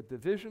spirit with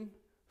division,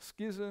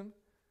 schism,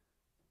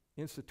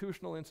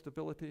 institutional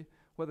instability,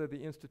 whether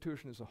the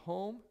institution is a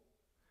home,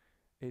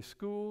 a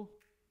school,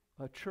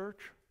 a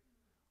church,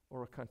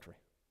 or a country.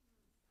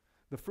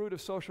 The fruit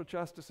of social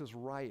justice is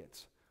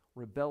riots,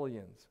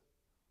 rebellions,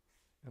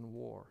 and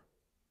war.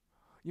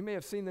 You may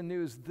have seen the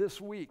news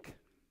this week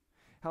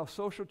how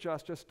social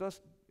justice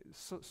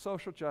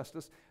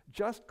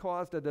just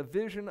caused a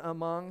division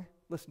among,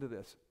 listen to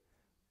this,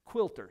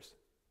 quilters.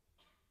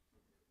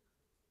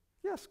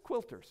 Yes,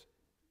 quilters.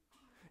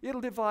 It'll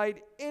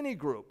divide any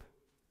group.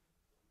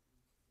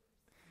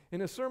 In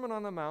his Sermon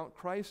on the Mount,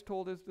 Christ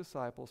told his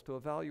disciples to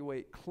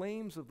evaluate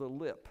claims of the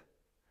lip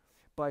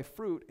by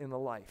fruit in the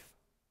life.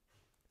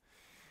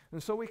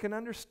 And so we can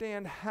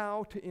understand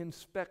how to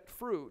inspect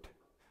fruit.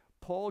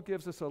 Paul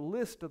gives us a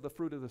list of the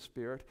fruit of the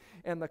Spirit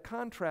and the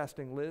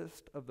contrasting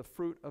list of the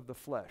fruit of the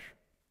flesh.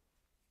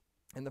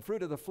 And the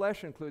fruit of the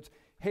flesh includes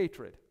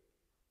hatred,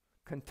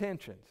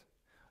 contentions,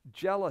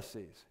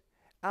 jealousies,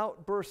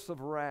 outbursts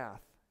of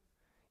wrath,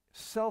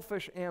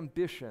 selfish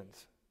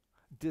ambitions,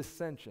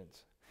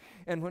 dissensions.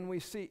 And when we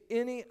see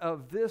any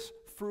of this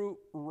fruit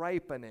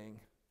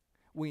ripening,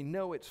 we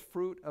know it's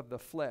fruit of the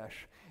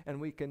flesh, and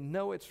we can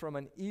know it's from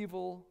an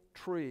evil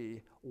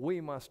tree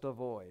we must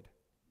avoid.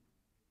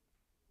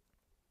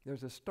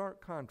 There's a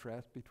stark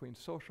contrast between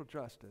social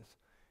justice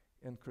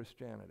and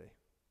Christianity.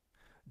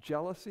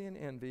 Jealousy and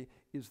envy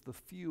is the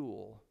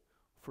fuel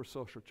for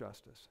social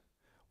justice.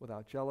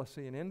 Without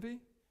jealousy and envy,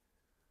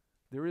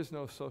 there is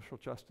no social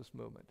justice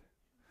movement.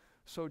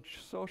 So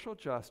social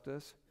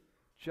justice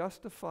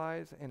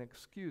justifies and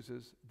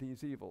excuses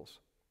these evils,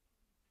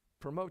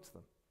 promotes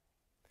them.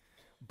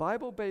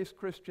 Bible-based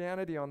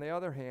Christianity, on the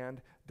other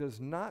hand,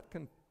 does not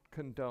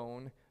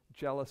condone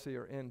jealousy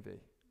or envy.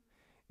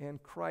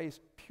 And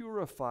Christ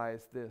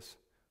purifies this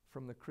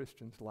from the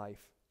Christian's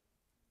life.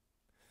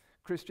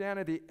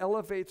 Christianity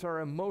elevates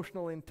our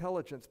emotional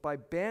intelligence by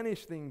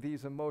banishing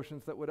these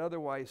emotions that would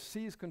otherwise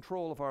seize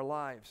control of our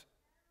lives.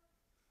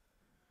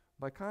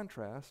 By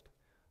contrast,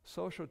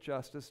 social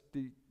justice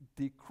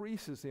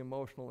decreases the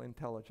emotional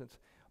intelligence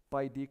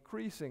by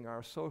decreasing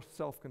our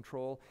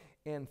self-control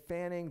and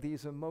fanning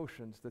these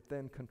emotions that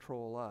then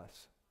control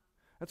us.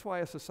 That's why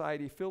a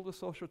society filled with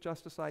social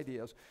justice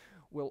ideas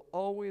will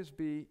always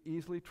be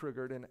easily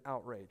triggered and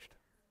outraged.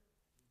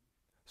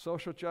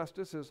 Social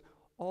justice is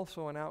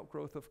also an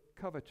outgrowth of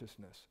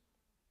covetousness.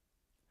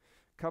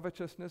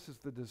 Covetousness is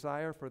the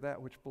desire for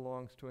that which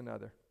belongs to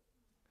another.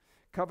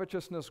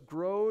 Covetousness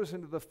grows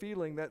into the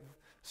feeling that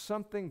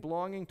something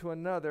belonging to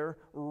another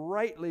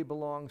rightly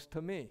belongs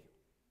to me.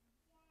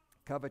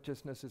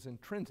 Covetousness is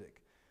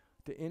intrinsic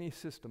to any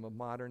system of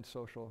modern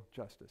social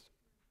justice.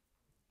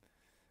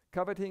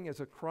 Coveting is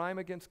a crime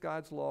against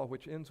God's law,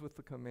 which ends with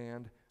the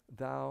command,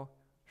 "Thou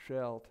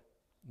shalt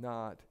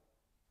not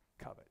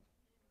covet."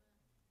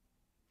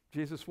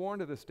 Jesus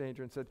warned of this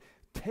danger and said,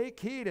 "Take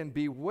heed and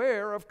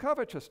beware of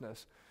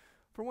covetousness,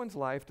 for one's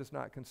life does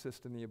not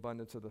consist in the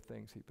abundance of the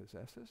things he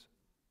possesses."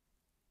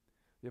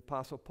 The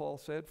Apostle Paul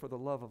said, "For the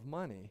love of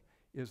money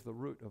is the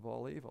root of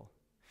all evil."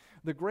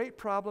 The great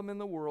problem in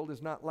the world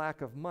is not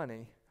lack of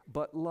money,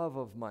 but love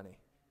of money.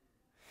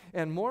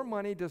 And more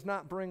money does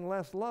not bring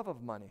less love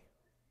of money.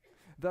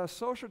 Thus,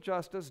 social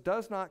justice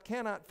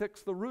cannot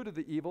fix the root of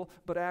the evil,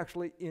 but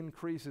actually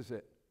increases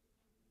it.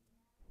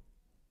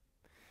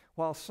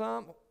 While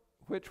some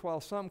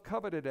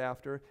coveted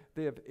after,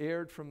 they have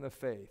erred from the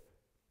faith.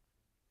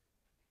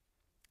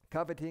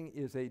 Coveting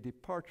is a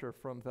departure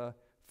from the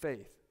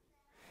faith,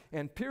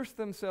 and pierced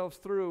themselves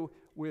through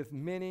with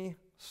many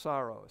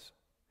sorrows.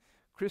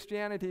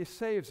 Christianity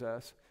saves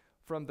us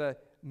from the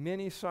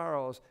many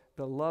sorrows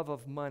the love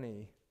of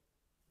money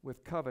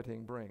with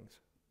coveting brings.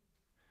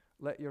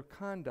 Let your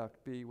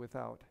conduct be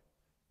without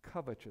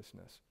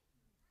covetousness.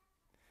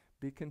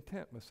 Be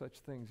content with such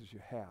things as you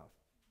have.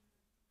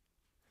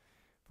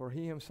 For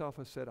he himself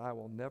has said, "I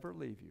will never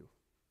leave you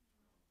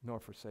nor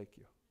forsake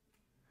you."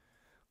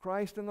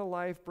 Christ in the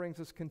life brings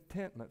us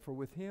contentment, for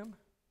with him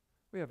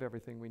we have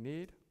everything we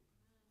need.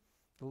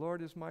 The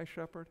Lord is my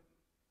shepherd,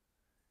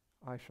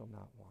 I shall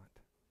not want.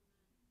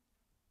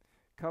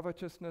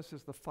 Covetousness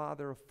is the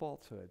father of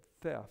falsehood,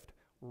 theft,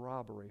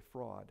 robbery,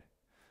 fraud.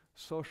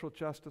 Social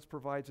justice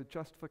provides a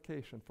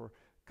justification for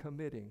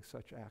committing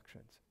such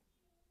actions.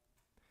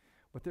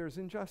 But there's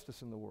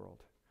injustice in the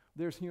world.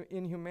 There's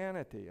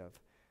inhumanity of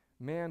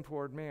man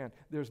toward man.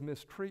 There's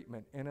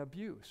mistreatment and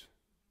abuse.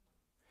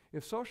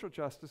 If social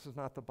justice is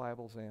not the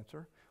Bible's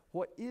answer,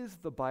 what is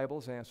the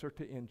Bible's answer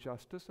to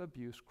injustice,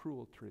 abuse,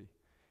 cruelty,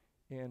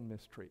 and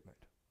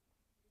mistreatment?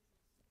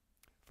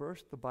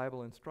 First, the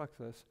Bible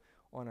instructs us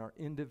on our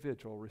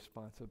individual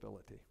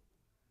responsibility.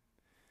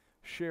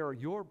 Share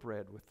your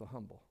bread with the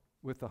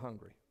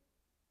hungry.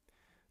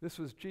 This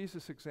was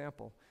Jesus'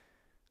 example.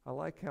 I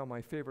like how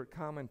my favorite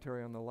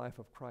commentary on the life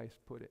of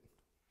Christ put it.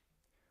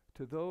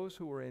 To those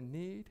who were in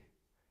need,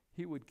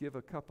 he would give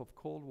a cup of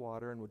cold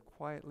water and would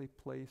quietly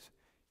place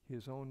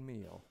his own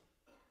meal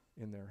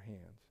in their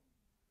hands.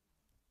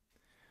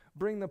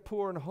 Bring the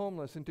poor and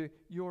homeless into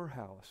your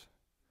house.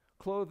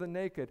 Clothe the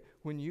naked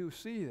when you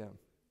see them.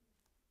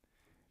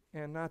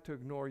 And not to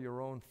ignore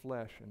your own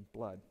flesh and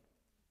blood.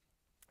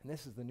 And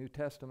this is the New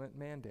Testament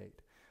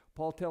mandate.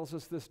 Paul tells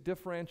us this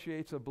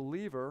differentiates a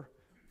believer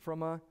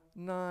from a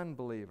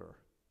non-believer.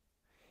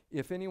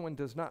 If anyone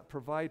does not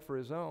provide for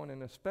his own,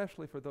 and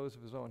especially for those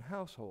of his own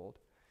household,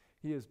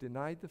 he has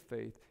denied the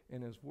faith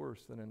and is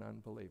worse than an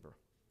unbeliever.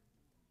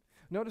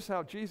 Notice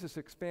how Jesus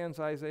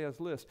expands Isaiah's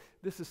list.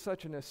 This is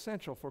such an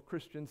essential for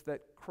Christians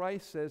that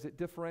Christ says it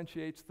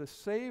differentiates the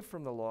saved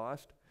from the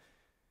lost,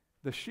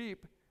 the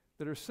sheep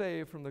that are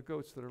saved from the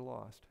goats that are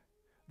lost.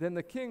 Then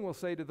the king will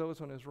say to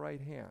those on his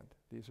right hand,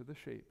 these are the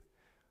sheep,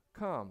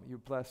 "Come, you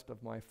blessed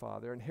of my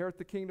Father, inherit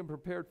the kingdom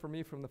prepared for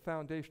me from the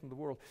foundation of the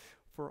world.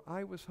 For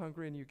I was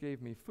hungry and you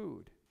gave me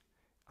food.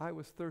 I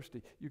was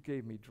thirsty, you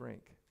gave me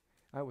drink.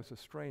 I was a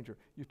stranger,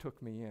 you took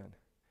me in.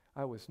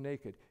 I was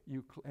naked,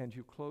 and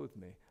you clothed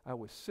me. I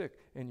was sick,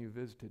 and you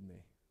visited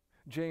me."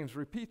 James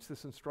repeats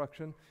this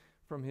instruction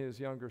from his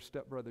younger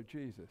stepbrother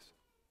Jesus.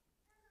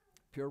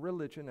 Pure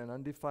religion and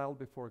undefiled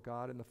before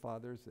God and the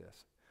Father is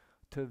this: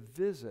 to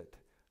visit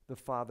the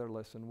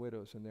fatherless and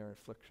widows in their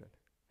affliction,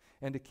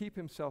 and to keep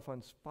himself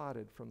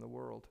unspotted from the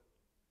world.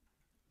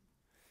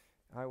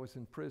 I was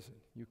in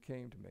prison, you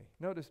came to me.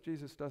 Notice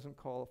Jesus doesn't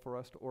call for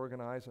us to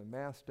organize a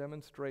mass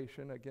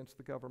demonstration against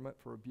the government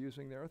for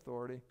abusing their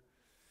authority,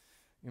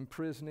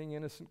 imprisoning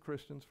innocent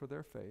Christians for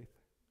their faith.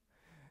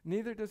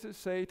 Neither does it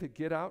say to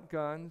get out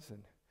guns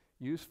and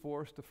use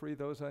force to free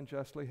those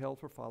unjustly held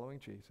for following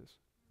Jesus.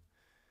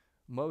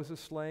 Moses'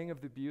 slaying of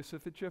the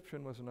abusive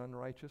Egyptian was an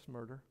unrighteous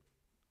murder.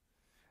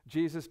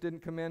 Jesus didn't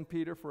commend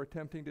Peter for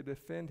attempting to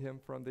defend him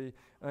from the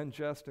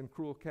unjust and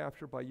cruel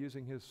capture by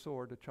using his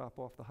sword to chop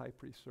off the high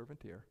priest's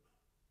servant ear.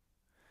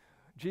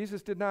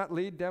 Jesus did not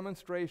lead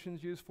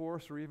demonstrations, use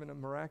force, or even a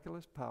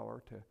miraculous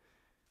power to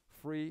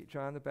free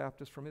John the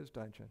Baptist from his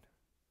dungeon,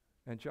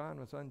 and John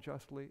was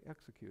unjustly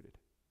executed.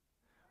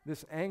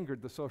 This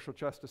angered the social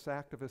justice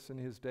activists in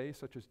his day,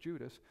 such as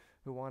Judas,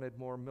 who wanted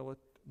more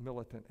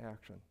militant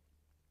action.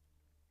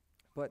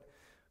 But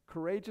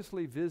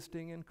courageously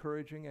visiting,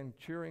 encouraging, and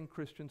cheering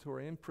Christians who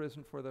are in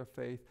prison for their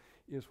faith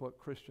is what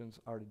Christians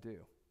are to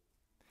do.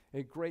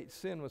 A great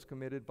sin was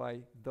committed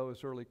by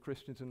those early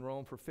Christians in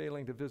Rome for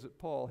failing to visit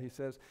Paul. He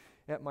says,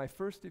 "At my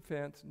first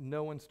defense,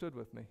 no one stood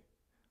with me,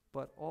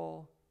 but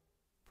all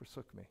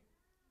forsook me."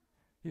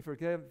 He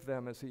forgave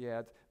them, as he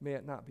adds, "May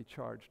it not be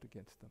charged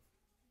against them."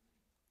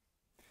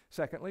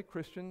 Secondly,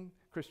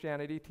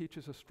 Christianity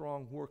teaches a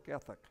strong work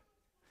ethic.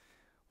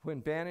 When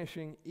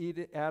banishing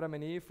Adam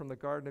and Eve from the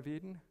Garden of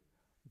Eden,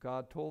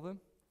 God told them,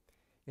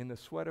 "In the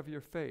sweat of your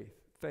faith,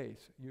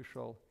 face you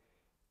shall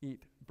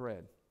eat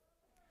bread.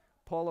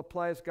 Paul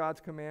applies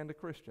God's command to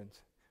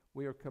Christians.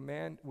 We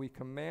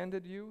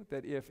commanded you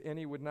that if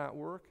any would not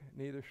work,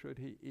 neither should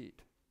he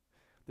eat.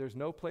 There's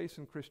no place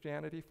in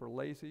Christianity for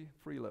lazy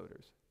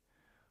freeloaders.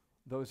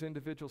 Those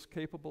individuals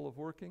capable of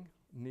working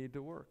need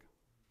to work.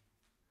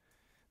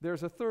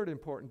 There's a third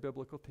important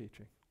biblical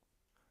teaching.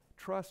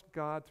 Trust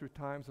God through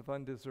times of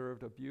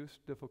undeserved abuse,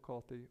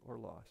 difficulty, or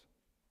loss.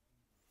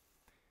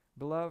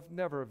 Beloved,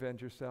 never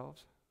avenge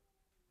yourselves,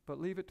 but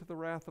leave it to the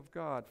wrath of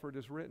God, for it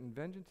is written,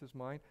 vengeance is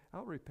mine,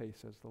 I'll repay,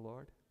 says the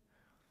Lord.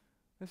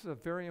 This is a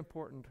very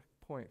important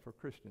point for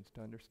Christians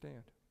to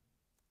understand.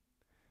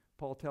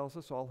 Paul tells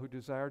us all who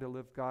desire to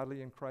live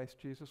godly in Christ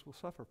Jesus will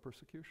suffer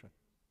persecution.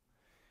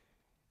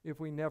 If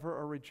we never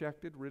are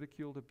rejected,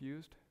 ridiculed,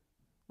 abused,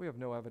 we have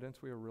no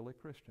evidence we are really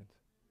Christians.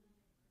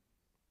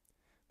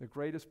 The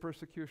greatest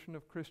persecution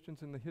of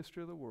Christians in the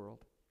history of the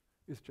world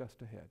is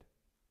just ahead.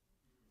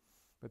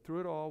 But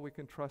through it all, we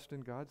can trust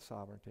in God's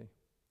sovereignty.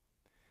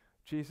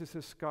 Jesus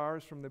has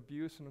scars from the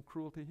abuse and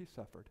cruelty he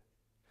suffered.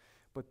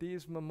 But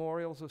these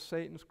memorials of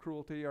Satan's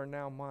cruelty are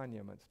now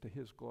monuments to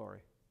his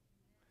glory.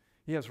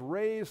 He has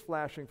rays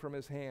flashing from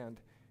his hand,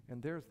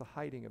 and there's the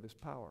hiding of his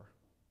power.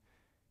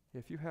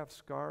 If you have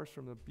scars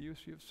from the abuse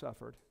you've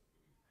suffered,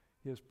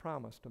 he has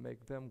promised to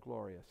make them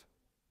glorious.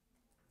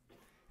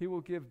 He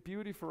will give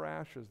beauty for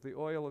ashes, the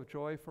oil of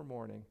joy for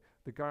mourning,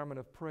 the garment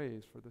of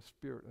praise for the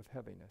spirit of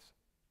heaviness.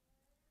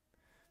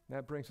 And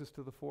that brings us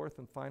to the fourth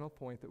and final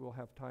point that we'll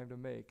have time to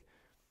make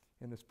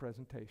in this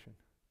presentation.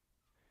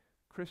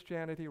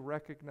 Christianity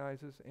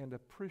recognizes and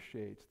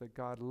appreciates that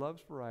God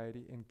loves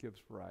variety and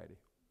gives variety.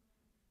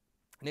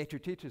 Nature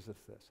teaches us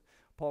this.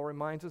 Paul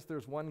reminds us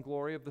there's one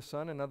glory of the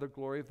sun, another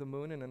glory of the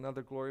moon, and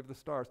another glory of the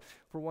stars.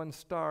 For one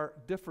star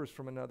differs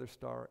from another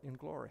star in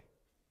glory.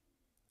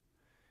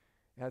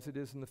 As it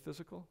is in the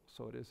physical,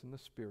 so it is in the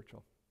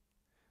spiritual.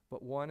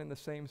 But one and the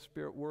same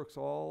Spirit works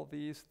all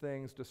these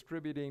things,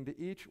 distributing to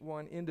each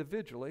one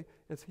individually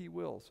as he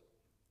wills.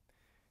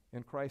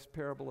 In Christ's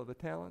parable of the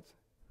talents,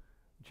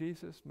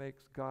 Jesus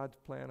makes God's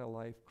plan of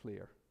life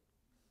clear.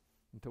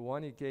 And to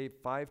one he gave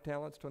 5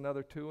 talents, to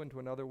another 2, and to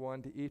another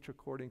 1, to each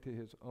according to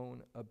his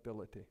own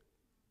ability.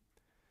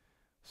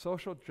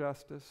 Social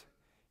justice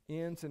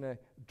ends in a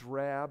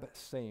drab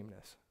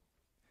sameness.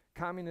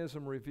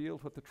 Communism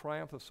revealed what the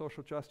triumph of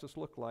social justice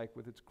looked like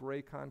with its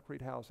gray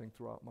concrete housing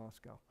throughout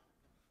Moscow.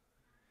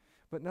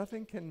 But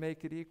nothing can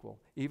make it equal.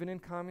 Even in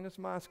communist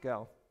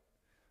Moscow,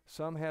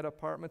 some had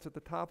apartments at the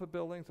top of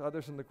buildings,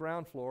 others on the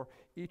ground floor,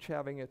 each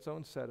having its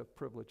own set of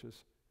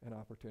privileges and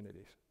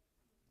opportunities.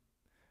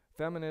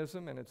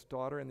 Feminism and its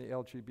daughter in the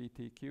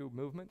LGBTQ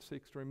movement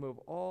seeks to remove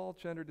all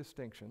gender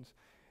distinctions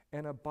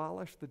and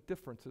abolish the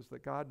differences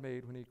that God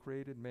made when he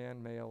created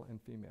man, male,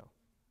 and female.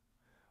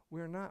 We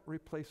are not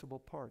replaceable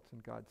parts in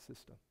God's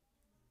system.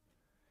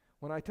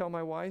 When I tell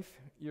my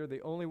wife, you're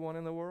the only one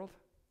in the world,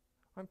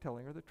 I'm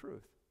telling her the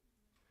truth.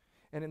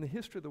 And in the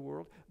history of the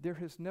world, there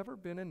has never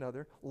been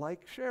another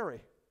like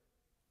Sherry.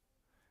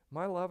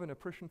 My love and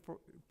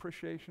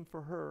appreciation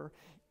for her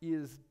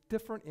is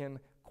different in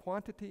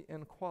quantity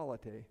and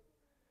quality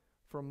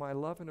from my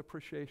love and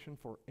appreciation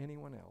for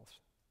anyone else.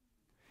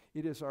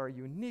 It is our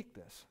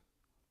uniqueness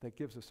that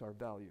gives us our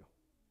value.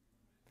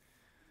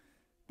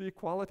 The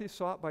equality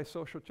sought by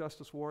social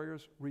justice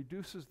warriors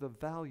reduces the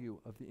value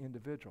of the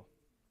individual.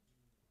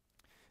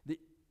 The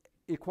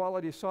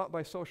equality sought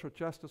by social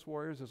justice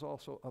warriors is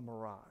also a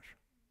mirage.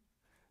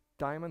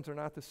 Diamonds are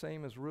not the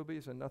same as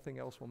rubies, and nothing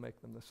else will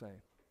make them the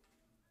same.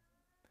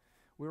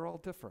 We're all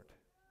different.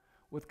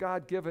 With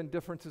God-given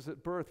differences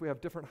at birth, we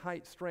have different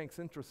heights, strengths,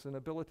 interests, and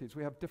abilities.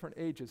 We have different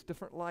ages,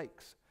 different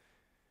likes.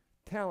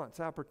 Talents,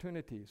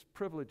 opportunities,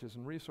 privileges,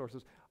 and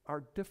resources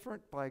are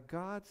different by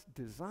God's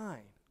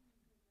design.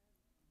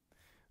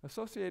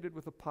 Associated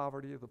with the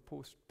poverty of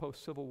the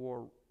post-Civil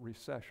War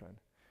recession,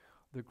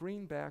 the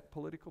Greenback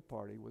political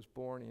party was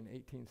born in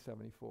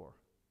 1874.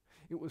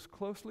 It was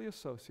closely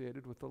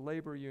associated with the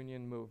labor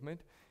union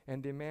movement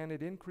and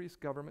demanded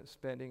increased government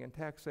spending and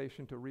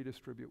taxation to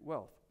redistribute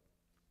wealth.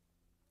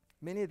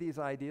 Many of these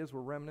ideas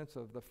were remnants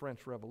of the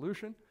French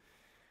Revolution.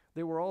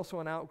 They were also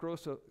an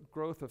outgrowth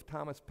of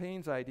Thomas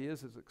Paine's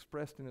ideas as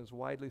expressed in his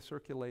widely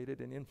circulated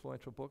and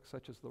influential books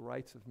such as The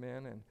Rights of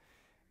Men and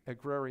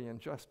Agrarian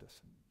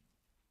Justice.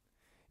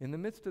 In the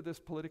midst of this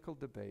political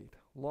debate,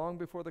 long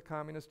before the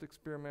communist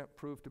experiment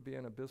proved to be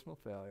an abysmal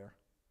failure,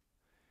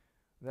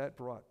 that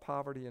brought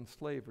poverty and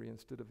slavery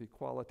instead of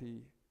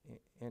equality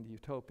and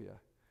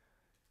utopia.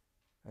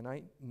 A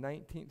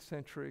 19th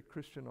century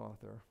Christian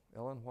author,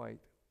 Ellen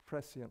White,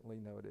 presciently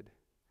noted,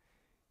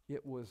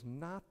 "It was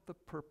not the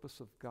purpose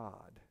of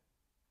God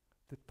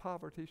that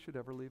poverty should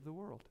ever leave the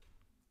world."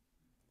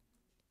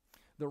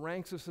 The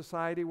ranks of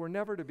society were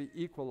never to be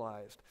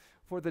equalized,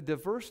 for the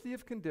diversity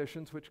of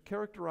conditions which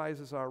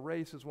characterizes our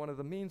race is one of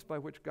the means by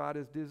which God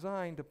is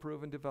designed to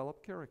prove and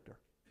develop character.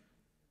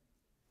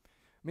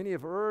 Many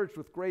have urged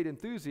with great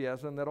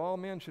enthusiasm that all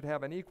men should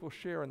have an equal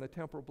share in the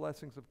temporal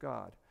blessings of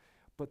God,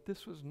 but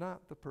this was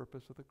not the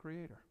purpose of the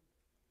Creator.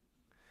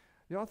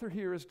 The author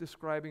here is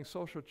describing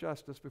social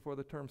justice before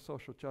the term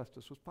social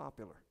justice was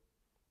popular.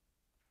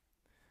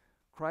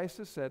 Christ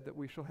has said that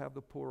we shall have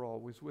the poor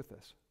always with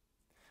us.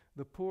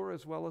 The poor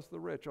as well as the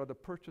rich are the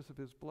purchase of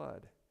his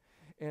blood.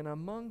 And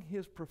among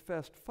his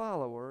professed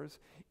followers,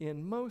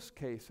 in most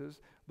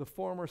cases, the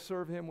former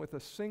serve him with a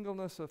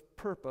singleness of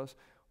purpose,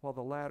 while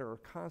the latter are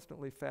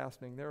constantly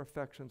fastening their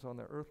affections on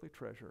their earthly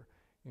treasure,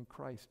 and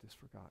Christ is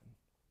forgotten.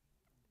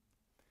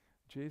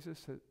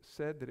 Jesus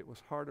said that it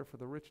was harder for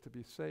the rich to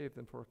be saved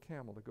than for a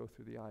camel to go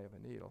through the eye of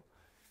a needle.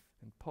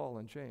 And Paul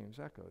and James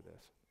echo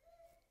this.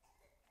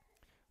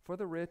 For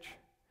the rich,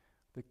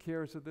 the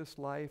cares of this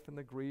life and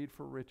the greed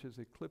for riches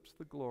eclipse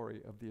the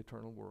glory of the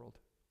eternal world.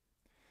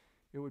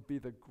 It would be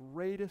the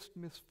greatest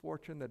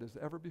misfortune that has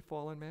ever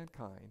befallen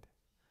mankind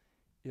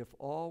if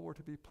all were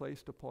to be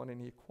placed upon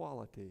an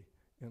equality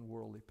in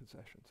worldly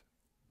possessions.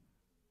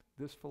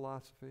 This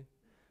philosophy,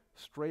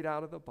 straight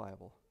out of the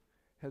Bible,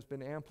 has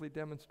been amply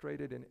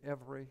demonstrated in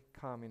every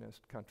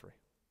communist country.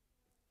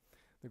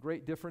 The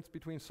great difference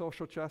between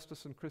social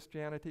justice and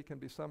Christianity can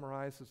be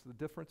summarized as the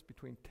difference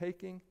between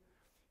taking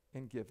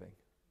and giving.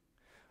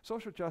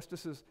 Social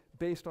justice is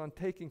based on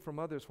taking from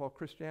others, while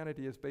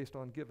Christianity is based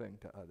on giving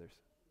to others.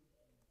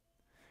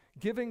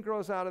 Giving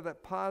grows out of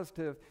that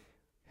positive,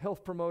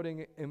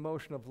 health-promoting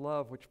emotion of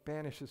love, which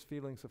banishes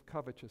feelings of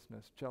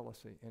covetousness,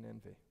 jealousy, and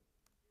envy.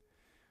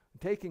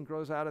 Taking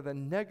grows out of the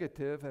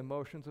negative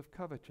emotions of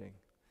coveting,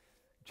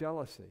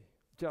 jealousy,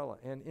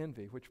 and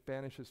envy, which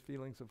banishes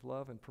feelings of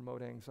love and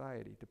promote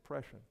anxiety,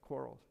 depression,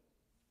 quarrels,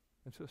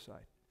 and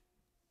suicide.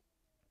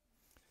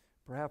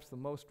 Perhaps the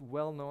most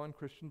well-known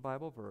Christian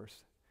Bible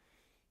verse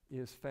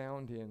is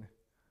found in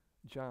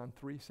John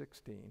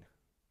 3:16.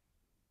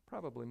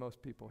 Probably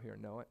most people here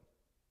know it.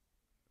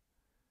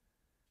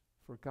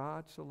 For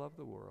God so loved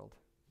the world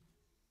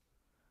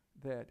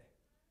that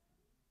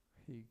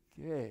he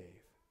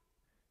gave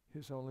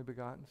his only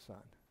begotten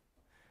Son,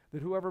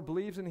 that whoever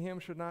believes in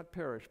him should not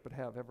perish but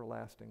have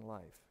everlasting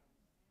life.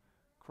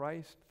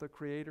 Christ, the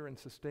creator and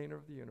sustainer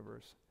of the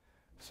universe,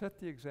 set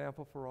the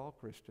example for all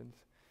Christians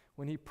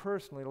when he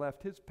personally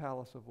left his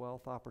palace of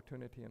wealth,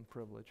 opportunity, and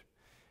privilege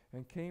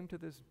and came to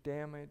this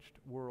damaged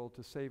world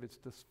to save its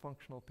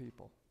dysfunctional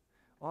people,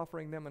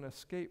 offering them an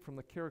escape from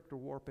the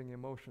character-warping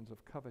emotions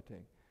of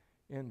coveting,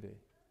 envy,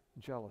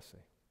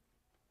 jealousy.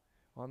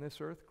 On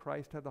this earth,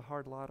 Christ had the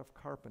hard lot of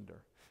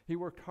carpenter. He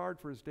worked hard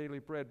for his daily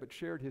bread, but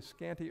shared his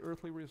scanty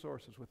earthly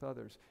resources with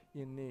others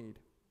in need.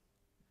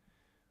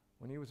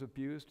 When he was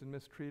abused and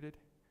mistreated,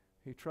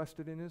 he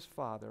trusted in his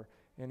Father,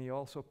 and he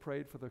also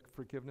prayed for the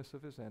forgiveness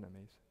of his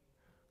enemies.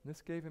 And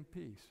this gave him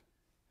peace,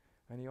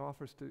 and he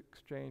offers to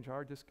exchange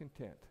our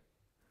discontent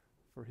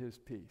for his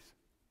peace.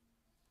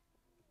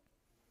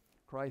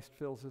 Christ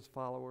fills his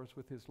followers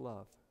with his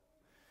love,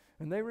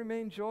 and they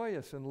remain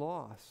joyous in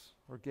loss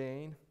or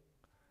gain,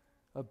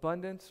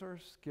 abundance or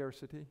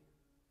scarcity,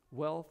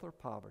 wealth or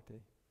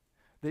poverty.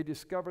 They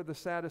discover the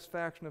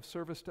satisfaction of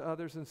service to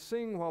others and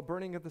sing while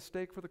burning at the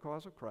stake for the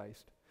cause of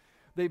Christ.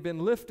 They've been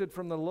lifted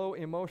from the low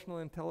emotional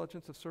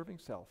intelligence of serving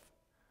self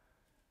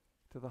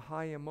to the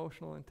high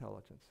emotional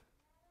intelligence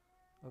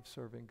of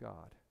serving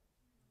God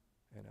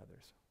and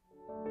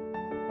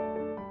others.